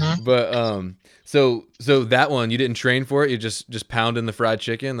 Mm-hmm. But so that one, you didn't train for it, you just pounding the fried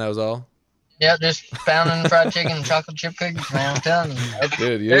chicken, that was all? Yeah, just pounding fried chicken and chocolate chip cookies, man. I'm telling you.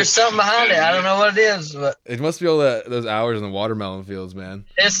 Dude, there's something behind it. I don't know what it is, but it must be all those hours in the watermelon fields, man.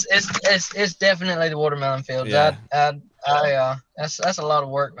 It's definitely the watermelon fields. Yeah. That's a lot of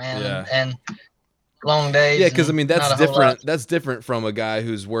work, man. Yeah. And long days. Yeah, because I mean that's different. That's different from a guy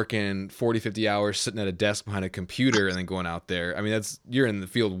who's working 40, 50 hours sitting at a desk behind a computer and then going out there. I mean, you're in the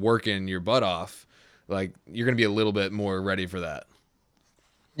field working your butt off. Like, you're gonna be a little bit more ready for that.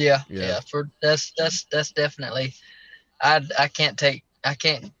 Yeah. That's definitely. I can't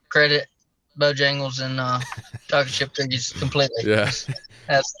credit Bojangles and chocolate chip cookies completely. Yeah,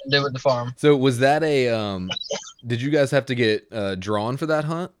 has to do with the farm. So was that did you guys have to get drawn for that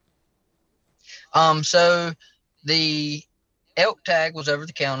hunt? So the elk tag was over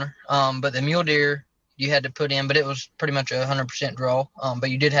the counter, but the mule deer you had to put in, but it was pretty much 100% draw.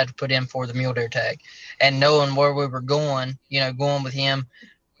 But you did have to put in for the mule deer tag, and knowing where we were going, going with him,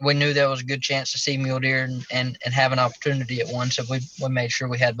 we knew there was a good chance to see mule deer and have an opportunity at one. So we made sure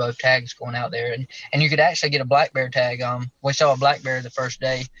we had both tags going out there, and you could actually get a black bear tag. We saw a black bear the first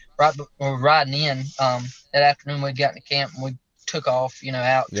day, right when we were riding in. That afternoon we'd gotten to camp and we took off,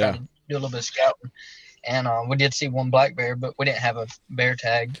 out, trying to do a little bit of scouting. And we did see one black bear, but we didn't have a bear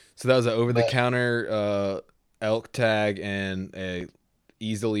tag. So that was an over-the-counter elk tag and a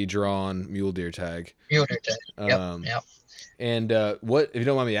easily drawn mule deer tag. Mule deer tag. Yep. And what, if you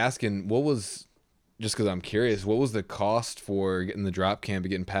don't mind me asking, what was, just because I'm curious, what was the cost for getting the drop camp and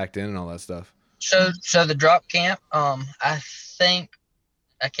getting packed in and all that stuff? So the drop camp, I think,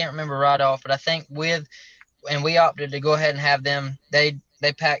 I can't remember right off, but I think and we opted to go ahead and have them, they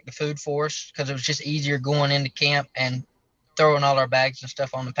packed the food for us because it was just easier going into camp and throwing all our bags and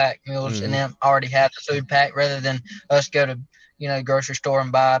stuff on the packed mules, and then already have the food packed rather than us go to, grocery store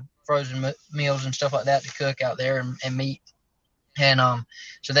and buy frozen meals and stuff like that to cook out there and meat. And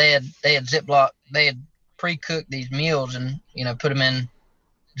so they had Ziploc, they had pre-cooked these meals and put them in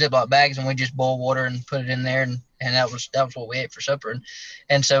Ziploc bags, and we just boil water and put it in there, and that was what we ate for supper.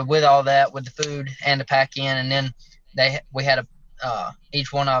 And so with all that, with the food and the pack in, and then we had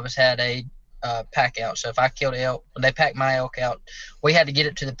each one of us had a pack out. So if I killed an elk, when they packed my elk out, we had to get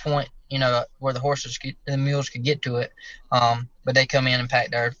it to the point where the mules could get to it. But they come in and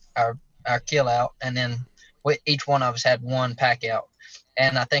packed our kill out, and then each one of us had one pack out,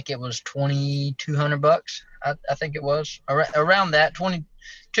 and I think it was $2,200. I think it was around that, $2,000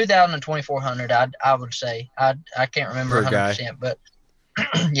 to $2,400. I would say. I can't remember 100%, but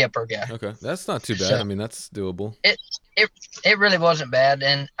yeah, per guy. Okay, that's not too bad. So, I mean, that's doable. It really wasn't bad,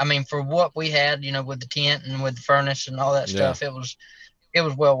 and I mean, for what we had, with the tent and with the furnace and all that stuff, it was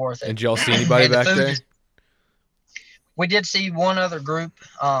well worth it. And did y'all see anybody back there? We did see one other group.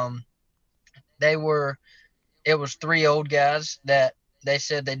 It was 3 old guys that they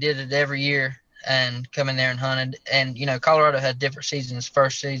said they did it every year and come in there and hunted. And, Colorado had different seasons,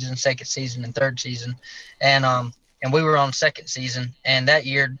 first season, second season, and third season. And we were on second season. And that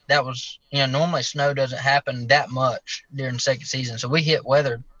year, that was, normally snow doesn't happen that much during second season. So we hit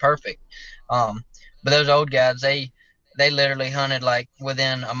weather perfect. But those old guys, they literally hunted like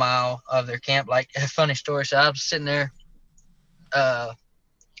within a mile of their camp. Like, a funny story. So I was sitting there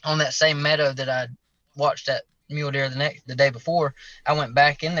on that same meadow that I watched that mule deer the day before. I went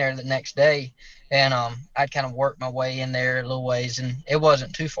back in there the next day, and I'd kind of worked my way in there a little ways, and it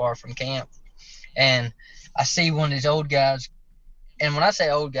wasn't too far from camp. And I see one of these old guys, and when I say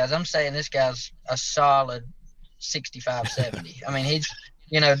old guys, I'm saying this guy's a solid 65, 70. I mean, he's,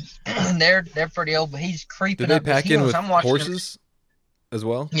 they're pretty old, but he's creeping. Did they pack in with horses as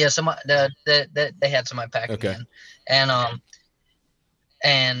well? Yeah, they had somebody packing in,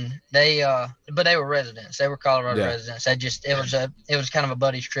 and but they were residents. They were Colorado Yeah. residents. It was kind of a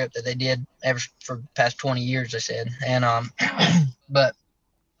buddy's trip that they did for the past 20 years, they said. And but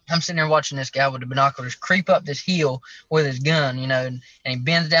I'm sitting there watching this guy with the binoculars creep up this hill with his gun, and he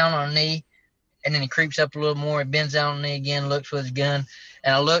bends down on a knee, and then he creeps up a little more, he bends down on a knee again, looks with his gun,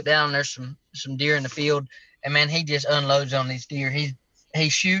 and I look down, and there's some deer in the field, and man, he just unloads on these deer. He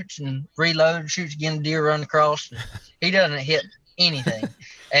shoots and reloads, shoots again, the deer run across. He doesn't hit anything,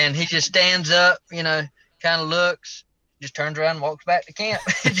 and he just stands up, kind of looks, just turns around and walks back to camp.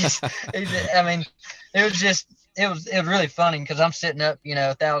 I mean, it was just it was really funny because I'm sitting up,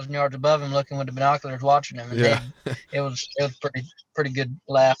 1,000 yards above him, looking with the binoculars, watching him, and Yeah. it was pretty good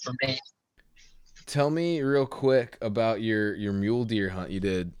laugh for me. Tell me real quick about your mule deer hunt you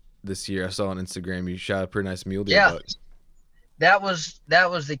did this year. I saw on Instagram you shot a pretty nice mule deer Yeah, buck. that was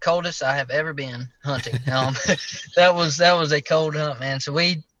the coldest I have ever been hunting. That was a cold hunt, man. So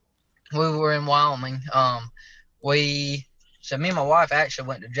we were in Wyoming. Me and my wife actually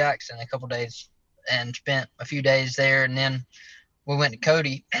went to Jackson a couple days and spent a few days there, and then we went to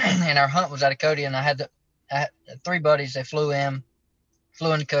Cody, and our hunt was out of Cody, and I had 3 buddies. They flew into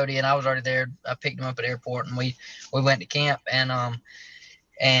Cody, and I was already there. I picked them up at the airport, and we went to camp, and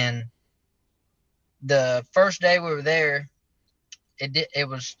the first day we were there, it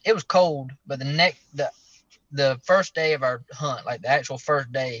was cold, but the first day of our hunt, like the actual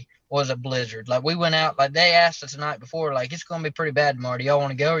first day, was a blizzard. Like we went out, like they asked us the night before, like it's gonna be pretty bad tomorrow. Do y'all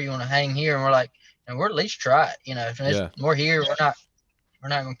want to go or you want to hang here? And we're like, and we're at least try it, Yeah. We're here, we're not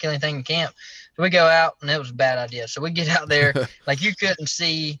gonna kill anything in camp. So we go out, and it was a bad idea. So we get out there, like you couldn't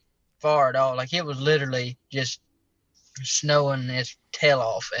see far at all. Like it was literally just snowing its tail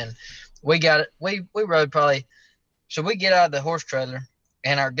off, and we got it. We rode probably. So we get out of the horse trailer,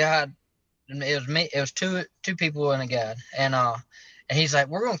 and our guide, it was me. It was two people and a guide, and he's like,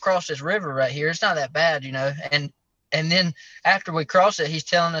 "We're gonna cross this river right here. It's not that bad, And then after we cross it, he's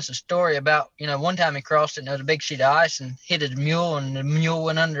telling us a story about, one time he crossed it and there was a big sheet of ice and hit his mule, and the mule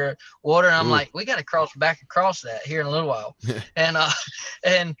went under water. And I'm Ooh. like, we got to cross back across that here in a little while. and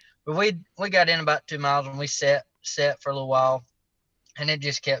and we got in about 2 miles, and we sat for a little while, and it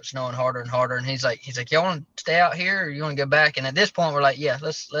just kept snowing harder and harder. And he's like, y'all want to stay out here or you want to go back? And at this point, we're like, yeah,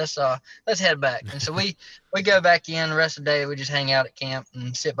 let's head back. And so we go back in. The rest of the day, we just hang out at camp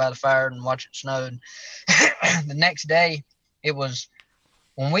and sit by the fire and watch it snow. And the next day, it was,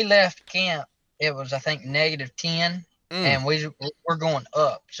 when we left camp, it was, I think, -10, and we're going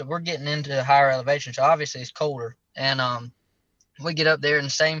up. So we're getting into higher elevation. So obviously it's colder. And we get up there,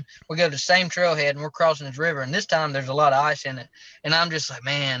 and we go to the same trailhead, and we're crossing this river, and this time there's a lot of ice in it. And I'm just like,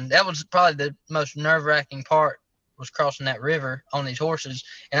 man, that was probably the most nerve-wracking part, was crossing that river on these horses.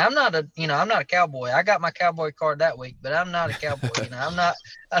 And I'm not a cowboy. I got my cowboy card that week, but I'm not a cowboy.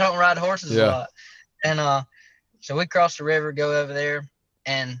 I don't ride horses a lot. And so we cross the river, go over there,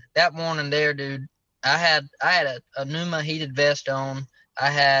 and that morning there, dude, I had a Numa heated vest on. I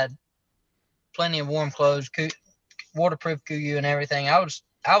had plenty of warm clothes, waterproof KUIU and everything. I was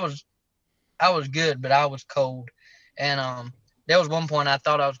good, but I was cold. And there was one point I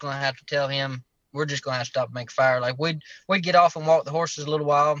thought I was gonna have to tell him, we're just gonna have to stop and make a fire. Like we'd get off and walk the horses a little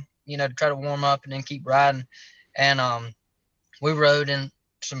while, to try to warm up and then keep riding. And we rode in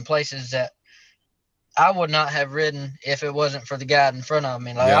some places that I would not have ridden if it wasn't for the guy in front of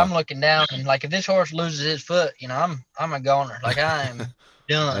me. Like I'm looking down, and like if this horse loses his foot, I'm a goner. Like I am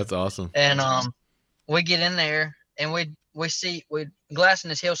done. That's awesome. And we get in there, and we glassing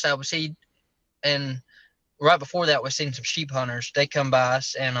this hillside. We see, and right before that, we seen some sheep hunters. They come by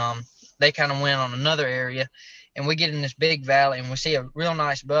us, and they kind of went on another area, and we get in this big valley, and we see a real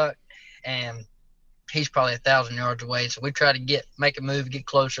nice buck, and he's probably 1,000 yards away. So we try to make a move, get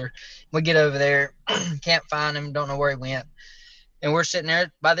closer. We get over there, can't find him, don't know where he went, and we're sitting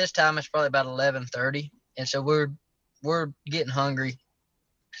there. By this time, it's probably about 11:30, and so we're getting hungry.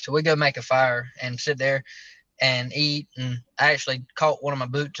 So we go make a fire and sit there and eat. And I actually caught one of my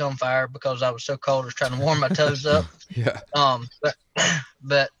boots on fire because I was so cold. I was trying to warm my toes up. Yeah.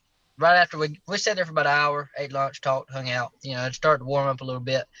 But right after we sat there for about an hour, ate lunch, talked, hung out. It started to warm up a little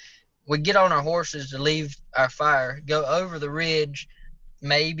bit. We get on our horses to leave our fire, go over the ridge,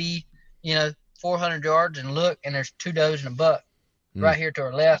 maybe 400 yards, and look, and there's 2 does and a buck right here to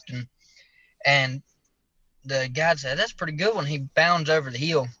our left. And the guide said, that's a pretty good one. He bounds over the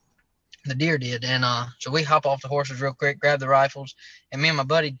hill. The deer did. And so we hop off the horses real quick, grab the rifles, and me and my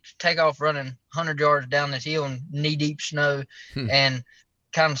buddy take off running 100 yards down this hill in knee-deep snow and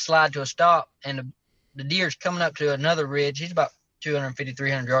kind of slide to a stop. And the deer's coming up to another ridge. He's about 250,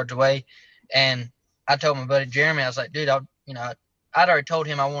 300 yards away. And I told my buddy Jeremy, I was like, dude, I'd already told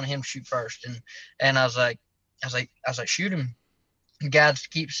him I wanted him to shoot first, and I was like, shoot him. Guys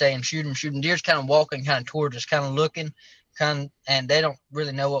keep saying shoot him, shoot him. Deer's kind of walking kind of towards us, kind of looking, and they don't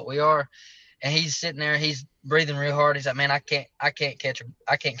really know what we are. And he's sitting there, he's breathing real hard. He's like, man, I can't catch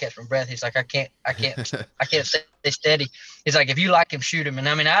my breath. He's like, I can't stay steady. He's like, if you like him, shoot him. And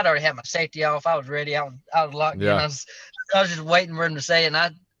I mean, I'd already had my safety off. I was ready. I was locked in. I was just waiting for him to say it.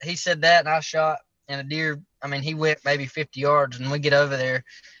 And he said that, and I shot, and a deer, I mean, he went maybe 50 yards, and we get over there,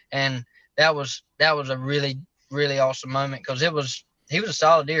 and that was a really, really awesome moment, because he was a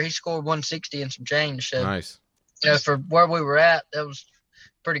solid deer. He scored 160 and some change. So nice. For where we were at, that was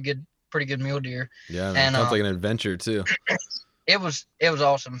pretty good mule deer. Yeah, man. Sounds like an adventure too. It was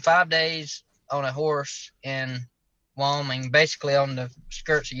awesome. 5 days on a horse in Wyoming, basically on the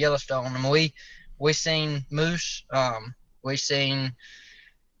skirts of Yellowstone. And we seen moose, we seen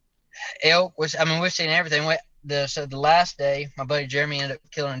elk. We've seen everything. So the last day, my buddy Jeremy ended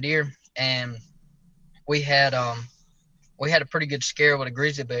up killing a deer, and we had a pretty good scare with a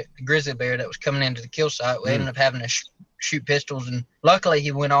grizzly bear that was coming into the kill site. We ended up having to shoot pistols, and luckily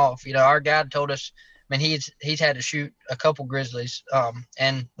he went off. Our guide told us, I mean, he's had to shoot a couple grizzlies.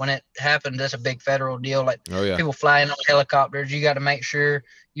 And when it happened, that's a big federal deal. Like, people flying on helicopters, you got to make sure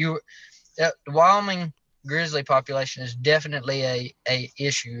the Wyoming grizzly population is definitely a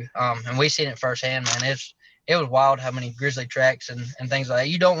issue. And we seen it firsthand, man. It was wild how many grizzly tracks and things like that.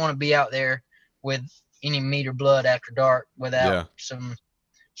 You don't want to be out there with any meat or blood after dark without some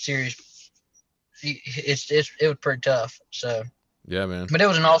serious. It was pretty tough. So yeah, man. But it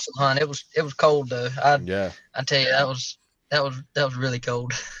was an awesome hunt. It was cold though. I tell you, that was really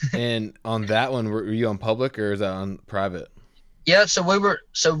cold. And on that one, were you on public or is that on private? Yeah, so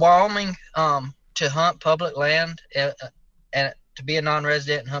Wyoming, to hunt public land and to be a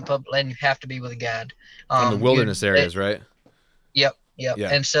non-resident and hunt public land, you have to be with a guide. On the wilderness areas, right? Yep. Yeah.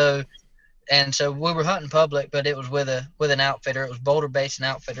 And so we were hunting public, but it was with an outfitter. It was Boulder Basin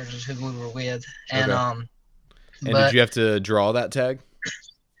Outfitters is who we were with. And and did you have to draw that tag?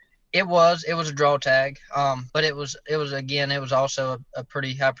 It was a draw tag. But it was also a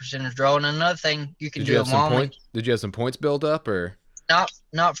pretty high percentage draw. And another thing you can do in Wyoming. Did you have some points built up or?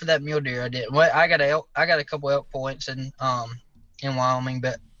 Not for that mule deer. I didn't. Well, I got a couple elk points in Wyoming,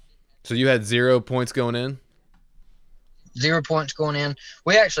 but. So you had 0 points going in? 0 points going in.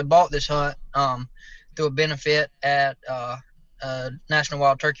 We actually bought this hunt through a benefit at National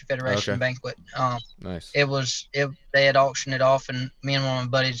Wild Turkey Federation banquet. Nice. They had auctioned it off, and me and one of my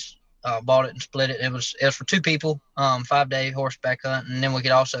buddies bought it and split it. It was for 2 people, 5-day horseback hunt, and then we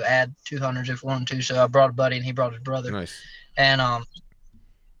could also add 2 hunters if we wanted to. So I brought a buddy, and he brought his brother. Nice. And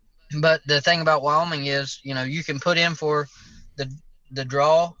but the thing about Wyoming is, you can put in for the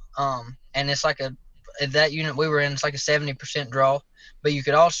draw, and it's like that unit we were in, it's like a 70% draw, but you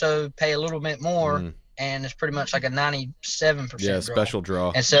could also pay a little bit more, and it's pretty much like a 97% draw. Special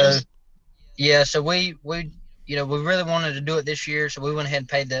draw. And so, so we really wanted to do it this year, so we went ahead and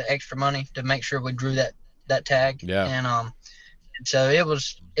paid the extra money to make sure we drew that tag. Yeah. And so it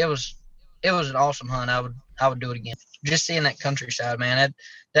was an awesome hunt. I would do it again. Just seeing that countryside, man.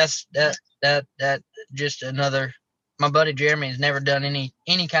 That's just another. My buddy Jeremy has never done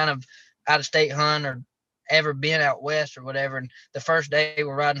any kind of out of state hunt or ever been out west or whatever. And the first day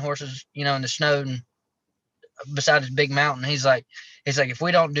we're riding horses, in the snow and beside this big mountain. He's like, if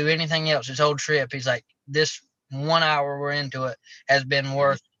we don't do anything else this whole trip, he's like, this 1 hour we're into it has been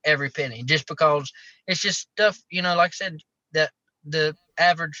worth every penny, just because it's just stuff, like I said, that the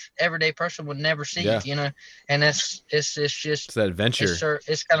average everyday person would never see, and it's just that adventure.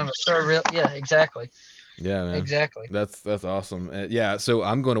 It's kind of a surreal. Yeah, exactly. Yeah, man. Exactly. That's awesome. So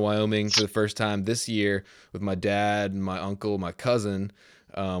I'm going to Wyoming for the first time this year with my dad and my uncle, my cousin.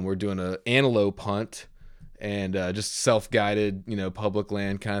 We're doing an antelope hunt and just self-guided, public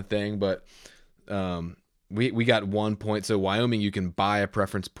land kind of thing. But we got 1 point. So Wyoming, you can buy a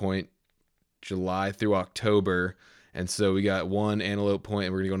preference point July through October. And so we got 1 antelope point,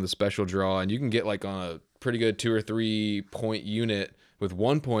 and we're going to go into the special draw. And you can get like on a pretty good 2 or 3 point unit with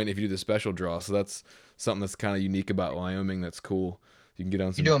 1 point if you do the special draw. So that's something that's kind of unique about Wyoming. That's cool. You can get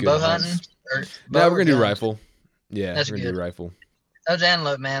on some. You doing bow hunting? No, we're gonna do rifle. Yeah, that's we're gonna do rifle. Those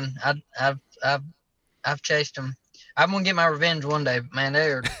antelope, man. I've chased them. I'm gonna get my revenge one day, man. They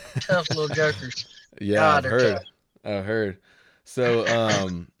are tough little jokers. Yeah, God, I've heard.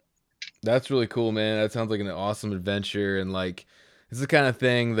 So that's really cool, man. That sounds like an awesome adventure, and like it's the kind of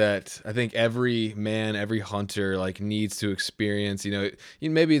thing that I think every man, every hunter like needs to experience.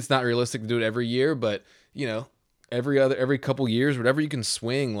 Maybe it's not realistic to do it every year, but every couple years, whatever you can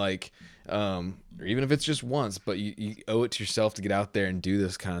swing, like, or even if it's just once, but you owe it to yourself to get out there and do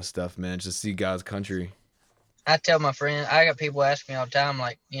this kind of stuff, man, just to see God's country. I tell my friend, I got people ask me all the time,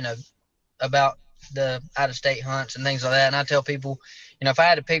 like, about the out of state hunts and things like that. And I tell people, if I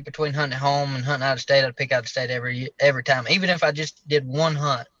had to pick between hunting at home and hunting out of state, I'd pick out of state every time. Even if I just did one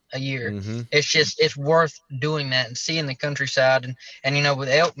hunt a year, Mm-hmm. it's worth doing that and seeing the countryside. And with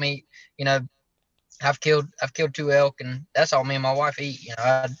elk meat, I've killed 2 elk, and that's all me and my wife eat.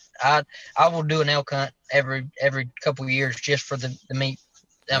 I will do an elk hunt every couple of years just for the meat.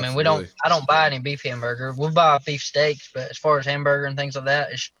 I mean, Absolutely. I don't buy any beef hamburger. We'll buy beef steaks, but as far as hamburger and things like that,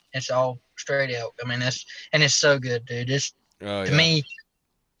 it's all straight elk. I mean, it's so good, dude. Oh To yeah. me,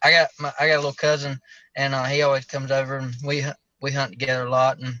 I got a little cousin, and he always comes over, and we hunt together a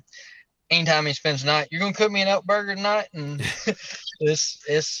lot. And anytime he spends the night, you're gonna cook me an elk burger tonight, and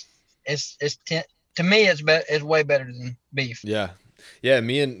to me, it's way better than beef. Yeah. Yeah,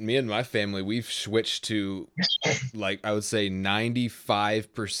 me and my family, we've switched to, like, I would say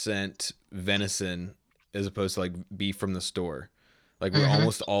 95% venison as opposed to like beef from the store. Like, we're Mm-hmm.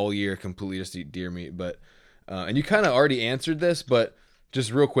 almost all year completely just eat deer meat. But and you kind of already answered this, but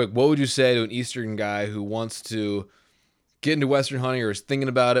just real quick, what would you say to an Eastern guy who wants to get into Western hunting or is thinking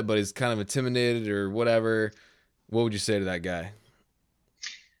about it but is kind of intimidated or whatever? What would you say to that guy?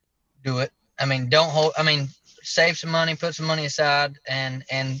 Do it. I mean, don't hold. I mean, save some money, put some money aside, and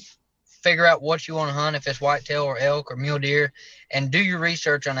figure out what you want to hunt. If it's whitetail or elk or mule deer, and do your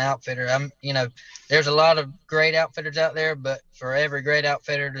research on the outfitter. There's a lot of great outfitters out there, but for every great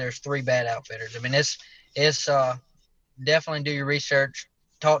outfitter, there's 3 bad outfitters. I mean, it's definitely do your research,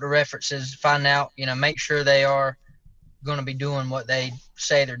 talk to references, find out. Make sure they are going to be doing what they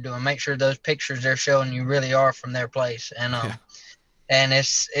say they're doing. Make sure those pictures they're showing you really are from their place. And Yeah. and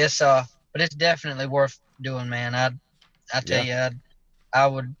but it's definitely worth doing, man. I tell Yeah.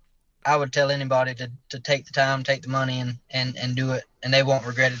 you, I would tell anybody to take the time, take the money, and do it, and they won't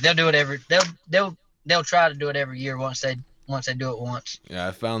regret it. They'll do it they'll try to do it every year once they do it once. Yeah,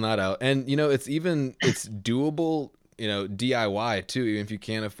 I found that out. And it's doable, DIY too, even if you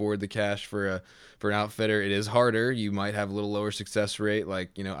can't afford the cash for an outfitter. It is harder. You might have a little lower success rate. Like,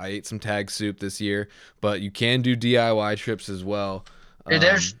 I ate some tag soup this year, but you can do DIY trips as well. Dude,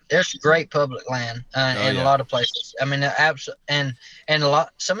 there's great public land in a Yeah. lot of places. I mean, and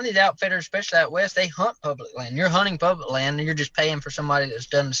some of these outfitters, especially out west, they hunt public land. You're hunting public land, and you're just paying for somebody that's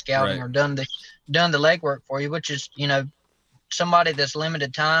done the scouting Right. or done the legwork for you, which is somebody that's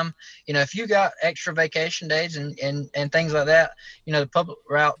limited time. If you got extra vacation days and things like that, the public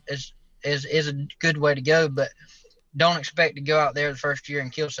route is a good way to go. But don't expect to go out there the first year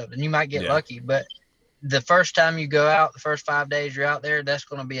and kill something. You might get Yeah. lucky, but the first time you go out, the first 5 days you're out there, that's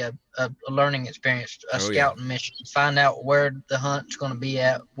going to be a learning experience, a Oh, yeah. scouting mission. Find out where the hunt's going to be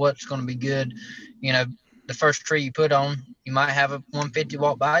at, what's going to be good. The first tree you put on, you might have a 150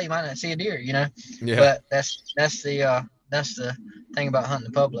 walk by, you might not see a deer. Yeah. But that's the thing about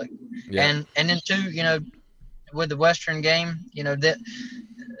hunting the public. Yeah. And then too, with the Western game, that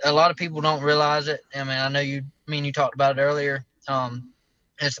a lot of people don't realize it. I mean, I know you talked about it earlier.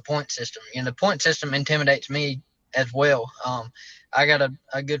 It's the point system. The point system intimidates me as well. I got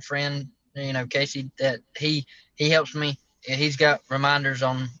a good friend, Casey, that he helps me. He's got reminders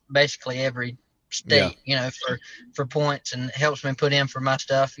on basically every Yeah. state, for points, and helps me put in for my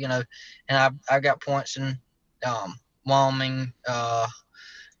stuff, and I've got points in Wyoming,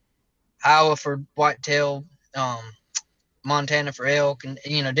 Iowa for whitetail, Montana for elk, and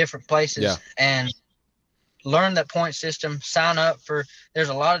different places. Yeah. And learn that point system. Sign up for. There's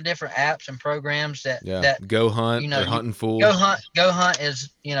a lot of different apps and programs that Yeah. Go Hunt or Hunting Fool. Go Hunt is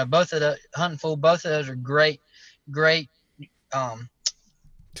both of the Hunting Fool. Both of those are great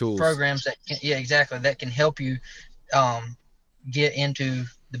Tools. programs that can help you get into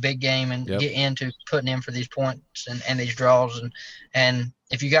the big game and get into putting in for these points and these draws. And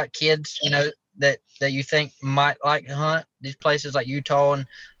if you got kids that you think might like to hunt, these places like Utah and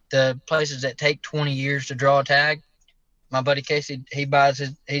the places that take 20 years to draw a tag, my buddy Casey, he buys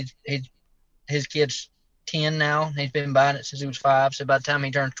his kid's 10 now. He's been buying it since he was 5. So by the time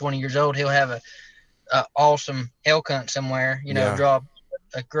he turns 20 years old, he'll have a awesome elk hunt somewhere, draw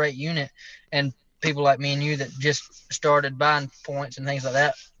a great unit. And people like me and you that just started buying points and things like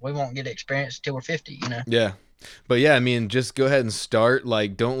that, we won't get experience until we're 50, Yeah. But yeah, I mean, just go ahead and start.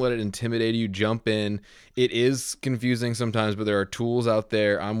 Like, don't let it intimidate you. Jump in. It is confusing sometimes, but there are tools out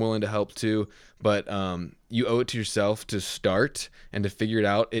there. I'm willing to help too. But you owe it to yourself to start and to figure it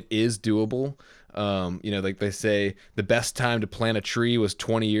out. It is doable. Like they say, the best time to plant a tree was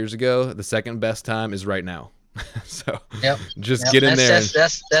 20 years ago. The second best time is right now. So Yep. just Yep. get in there.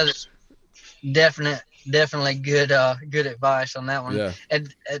 That is definitely good advice on that one. Yeah.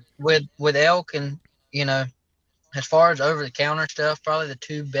 And with elk and, you know, as far as over the counter stuff, probably the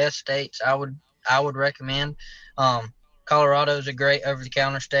two best states I would recommend. Colorado is a great over the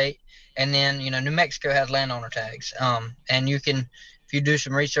counter state, and then, you know, New Mexico has landowner tags. And you can, if you do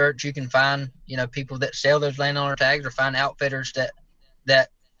some research, you can find, you know, people that sell those landowner tags, or find outfitters that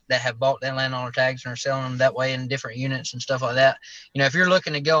that have bought their landowner tags and are selling them that way in different units and stuff like that. You know, if you're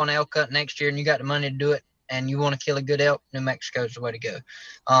looking to go on elk hunt next year and you got the money to do it and you want to kill a good elk, New Mexico is the way to go.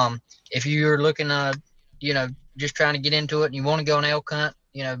 If you're looking you know, just trying to get into it and you want to go on elk hunt,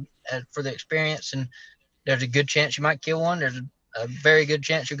 you know, for the experience, and there's a good chance you might kill one. There's a very good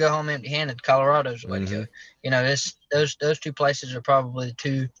chance you'll go home empty-handed. Colorado's the way to go. You know, those two places are probably the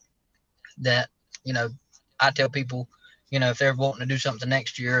two that, you know, I tell people, you know, if they're wanting to do something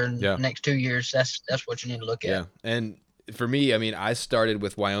next year and next 2 years, that's what you need to look at. Yeah. And for me, I mean, I started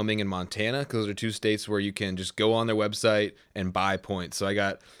with Wyoming and Montana because those are two states where you can just go on their website and buy points. So I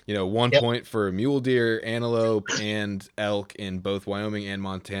got, you know, 1 point for mule deer, antelope, and elk in both Wyoming and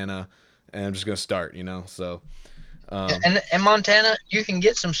Montana. And I'm just going to start, you know, so. And Montana, you can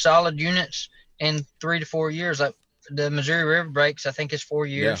get some solid units in 3 to 4 years. Like the Missouri River breaks, I think, is 4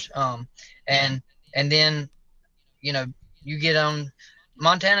 years. Yeah. And then, you know, you get on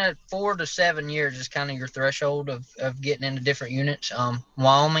Montana, 4 to 7 years is kind of your threshold of getting into different units.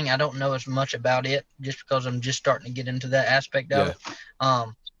 Wyoming, I don't know as much about it just because I'm just starting to get into that aspect of it.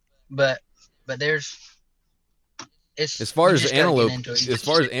 But there's, it's, as far as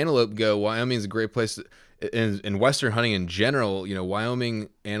antelope go, Wyoming is a great place in Western hunting in general. You know, Wyoming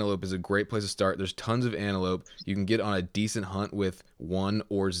antelope is a great place to start. There's tons of antelope. You can get on a decent hunt with 1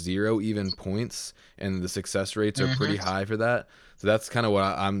 or 0 even points, and the success rates are pretty high for that. So that's kind of what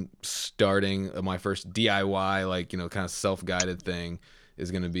I'm starting. My first DIY, like, you know, kind of self-guided thing is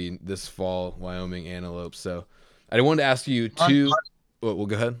going to be this fall, Wyoming antelope. So I wanted to ask you too. Well,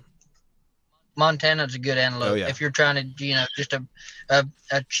 go ahead. Montana's a good antelope. Oh, yeah. If you're trying to, you know, just a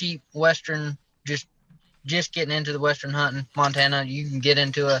cheap Western, just getting into the Western hunting, Montana, you can get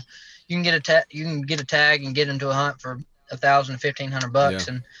a tag and get into a hunt for $1,000 to $1,500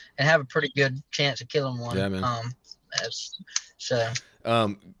 and have a pretty good chance of killing one. Yeah, man. So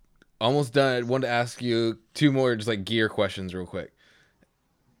almost done. I wanted to ask you 2 more just like gear questions real quick.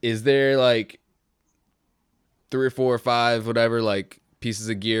 Is there like 3 or 4 or 5 whatever like pieces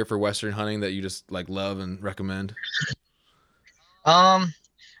of gear for Western hunting that you just like love and recommend?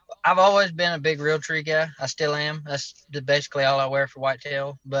 I've always been a big Realtree guy. I still am. That's basically all I wear for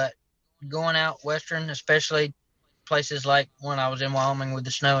whitetail. But going out Western, especially places like when I was in Wyoming with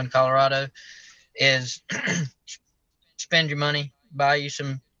the snow in Colorado, is spend your money, buy you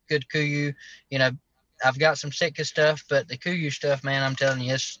some good KUIU. You know, I've got some Sitka stuff, but the KUIU stuff, man, I'm telling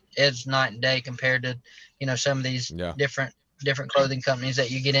you, it's night and day compared to, you know, some of these different clothing companies that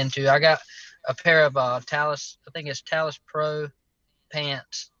you get into. I got a pair of Talus, I think it's Talus Pro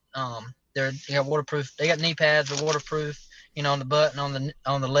pants. They're, you know, waterproof. They got knee pads, are waterproof, you know, on the butt and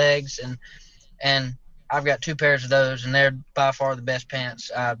on the legs, and I've got 2 pairs of those, and they're by far the best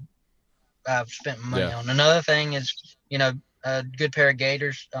pants I've spent my money on. Another thing is, you know, a good pair of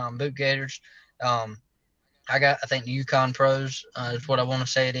gaiters, boot gaiters. I think the Yukon Pros is what I want to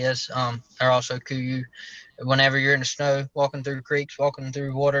say it is. They're also KUIU. Whenever you're in the snow, walking through creeks, walking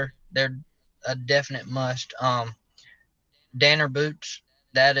through water, they're a definite must. Danner boots,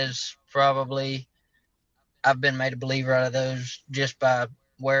 that is probably, I've been made a believer out of those just by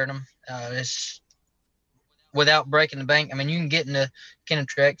wearing them. It's without breaking the bank. I mean, you can get into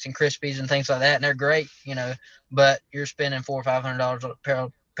Kennetreks and Crispies and things like that, and they're great, you know, but you're spending $400 or $500 on a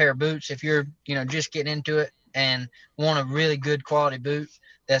pair of boots. If you're, you know, just getting into it and want a really good quality boot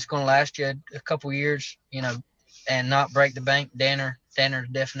that's going to last you a couple years, you know, and not break the bank, Danner's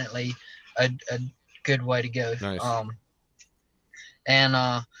definitely a good way to go. Nice. And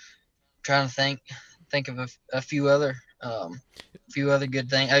trying to think of a few other good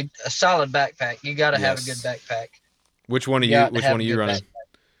things. A solid backpack. You got to have a good backpack. Which one are you running? Backpack.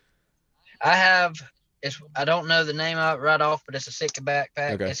 I have. I don't know the name of it right off, but it's a Sitka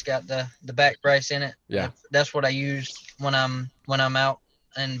backpack. Okay. It's got the back brace in it. Yeah. That's what I use when I'm out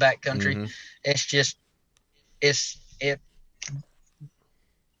in backcountry. It's just it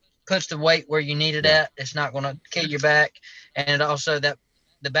puts the weight where you need it at. It's not going to kill your back, and also that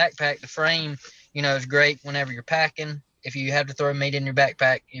the backpack, the frame, you know, is great whenever you're packing. If you have to throw meat in your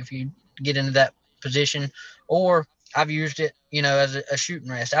backpack, if you get into that position, or I've used it, you know, as a shooting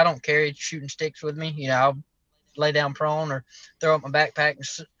rest. I don't carry shooting sticks with me. You know, I'll lay down prone or throw up my backpack and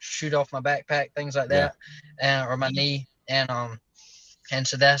shoot off my backpack, things like that, and or my knee. And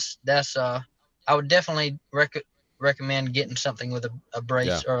so that's I would definitely recommend getting something with a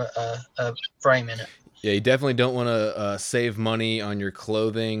brace or a frame in it. Yeah, you definitely don't want to save money on your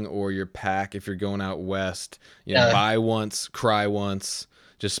clothing or your pack if you're going out west. You know, buy once, cry once.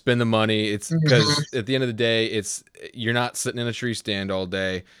 Just spend the money. It's because at the end of the day, you're not sitting in a tree stand all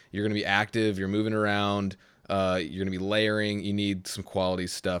day. You're going to be active. You're moving around. You're going to be layering. You need some quality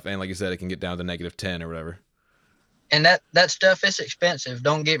stuff. And like you said, it can get down to -10 or whatever. And that stuff is expensive.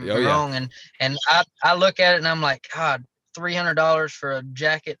 Don't get me wrong. And I look at it and I'm like, God, $300 for a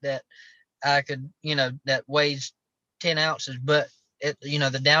jacket that I could, that weighs 10 ounces, but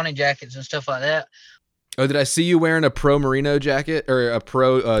the Downy jackets and stuff like that. Oh, did I see you wearing a Pro Merino jacket or a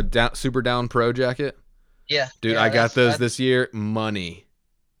Pro Super Down Pro jacket? Yeah, dude, I got those this year. Money.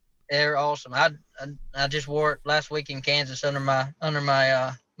 They're awesome. I just wore it last week in Kansas under my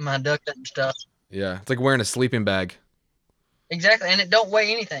my duck hunting stuff. Yeah, it's like wearing a sleeping bag. Exactly, and it don't weigh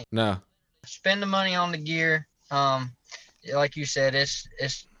anything. No. Spend the money on the gear. Like you said, it's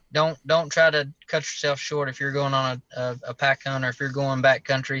don't try to cut yourself short if you're going on a pack hunt or if you're going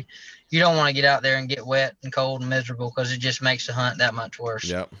backcountry. You don't want to get out there and get wet and cold and miserable because it just makes the hunt that much worse.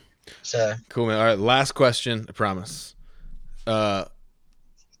 Yep. So cool, man. All right, last question. I promise.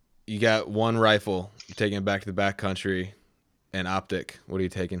 You got one rifle. You're taking it back to the backcountry, and optic. What are you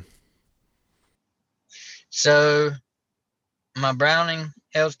taking? So my Browning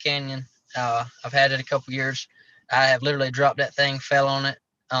Hell's Canyon. I've had it a couple years. I have literally dropped that thing, fell on it.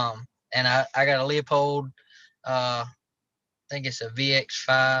 And I got a Leopold, I think it's a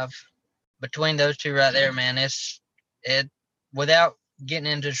VX5. Between those two right there, man, it without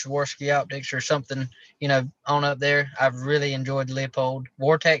getting into Swarovski optics or something, on up there, I've really enjoyed Leopold.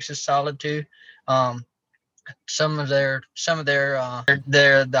 Vortex is solid too. Some of their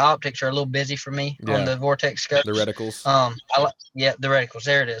the optics are a little busy for me on the Vortex scopes. The reticles. The reticles.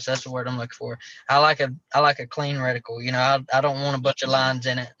 There it is. That's the word I'm looking for. I like a clean reticle. I don't want a bunch of lines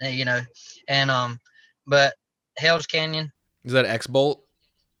in it. And but Hell's Canyon. Is that X-Bolt?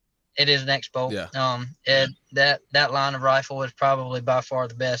 It is an X-Bolt. Yeah. That line of rifle is probably by far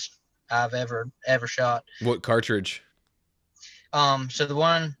the best I've ever shot. What cartridge? So the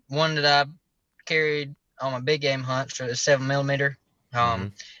one that I carried on my big game hunts is 7mm.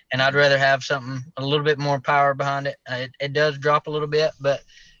 And I'd rather have something a little bit more power behind it. It does drop a little bit, but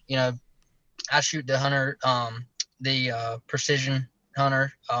I shoot the hunter, the precision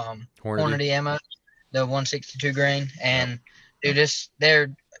hunter, Hornady ammo, the 162 grain, and dude,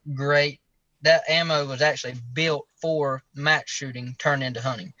 they're great. That ammo was actually built for match shooting turned into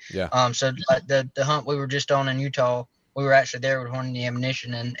hunting. Yeah. So like the hunt we were just on in Utah, we were actually there with Hornady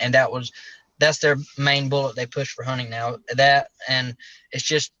ammunition, and that's their main bullet they push for hunting now. That, and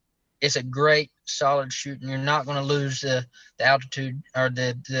it's a great solid shooting. You're not going to lose the altitude or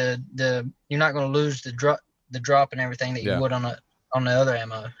the you're not going to lose the drop and everything that you would on the other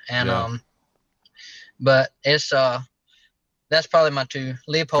ammo. And but it's that's probably my two,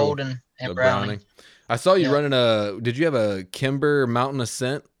 Leopold and Browning. I saw you running did you have a Kimber Mountain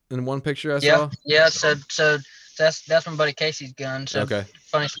Ascent in one picture I saw? Yeah. So that's my buddy Casey's gun. So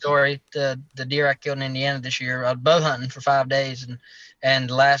funny story, the deer I killed in Indiana this year, I was bow hunting for 5 days, and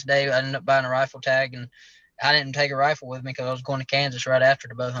the last day I ended up buying a rifle tag, and I didn't take a rifle with me because I was going to Kansas right after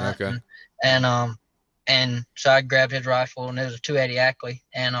the bow hunt. And so I grabbed his rifle, and it was a 280 Ackley,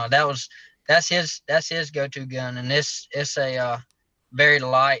 and that's his go-to gun, and it's a very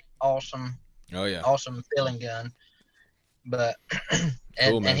light, awesome feeling gun. But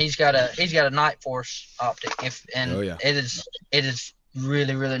and he's got a Night Force optic. It is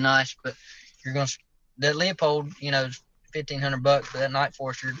really, really nice. But that Leopold, is $1,500, but that Night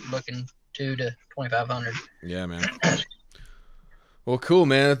Force you're looking $2,000 to $2,500. Yeah, man. Well, cool,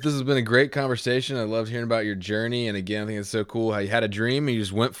 man. This has been a great conversation. I loved hearing about your journey, and again, I think it's so cool how you had a dream and you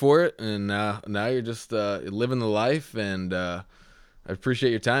just went for it, and now you're just living the life. And I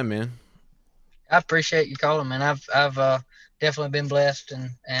appreciate your time, man. I appreciate you calling, man. I've definitely been blessed,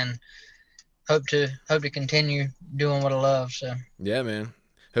 and hope to continue doing what I love. So yeah, man.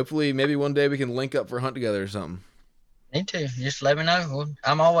 Hopefully, maybe one day we can link up for a hunt together or something. Me too. Just let me know.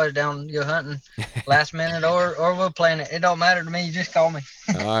 I'm always down to go hunting, last minute or we'll plan it. It don't matter to me. You just call me.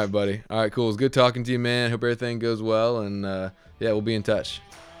 All right, buddy. All right, cool. It's good talking to you, man. Hope everything goes well, and we'll be in touch.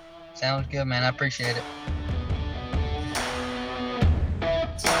 Sounds good, man. I appreciate it.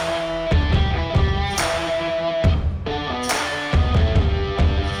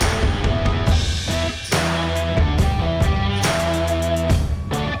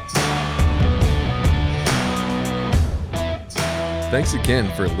 Thanks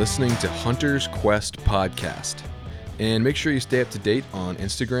again for listening to Hunter's Quest Podcast. And make sure you stay up to date on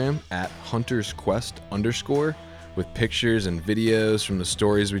Instagram at huntersquest_, with pictures and videos from the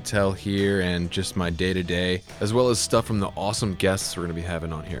stories we tell here and just my day-to-day, as well as stuff from the awesome guests we're going to be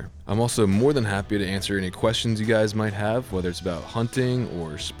having on here. I'm also more than happy to answer any questions you guys might have, whether it's about hunting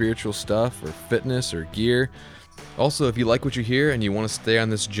or spiritual stuff or fitness or gear. Also, if you like what you hear and you want to stay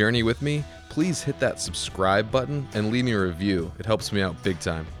on this journey with me, please hit that subscribe button and leave me a review. It helps me out big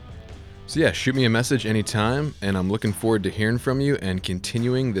time. So yeah, shoot me a message anytime, and I'm looking forward to hearing from you and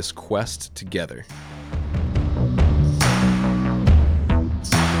continuing this quest together.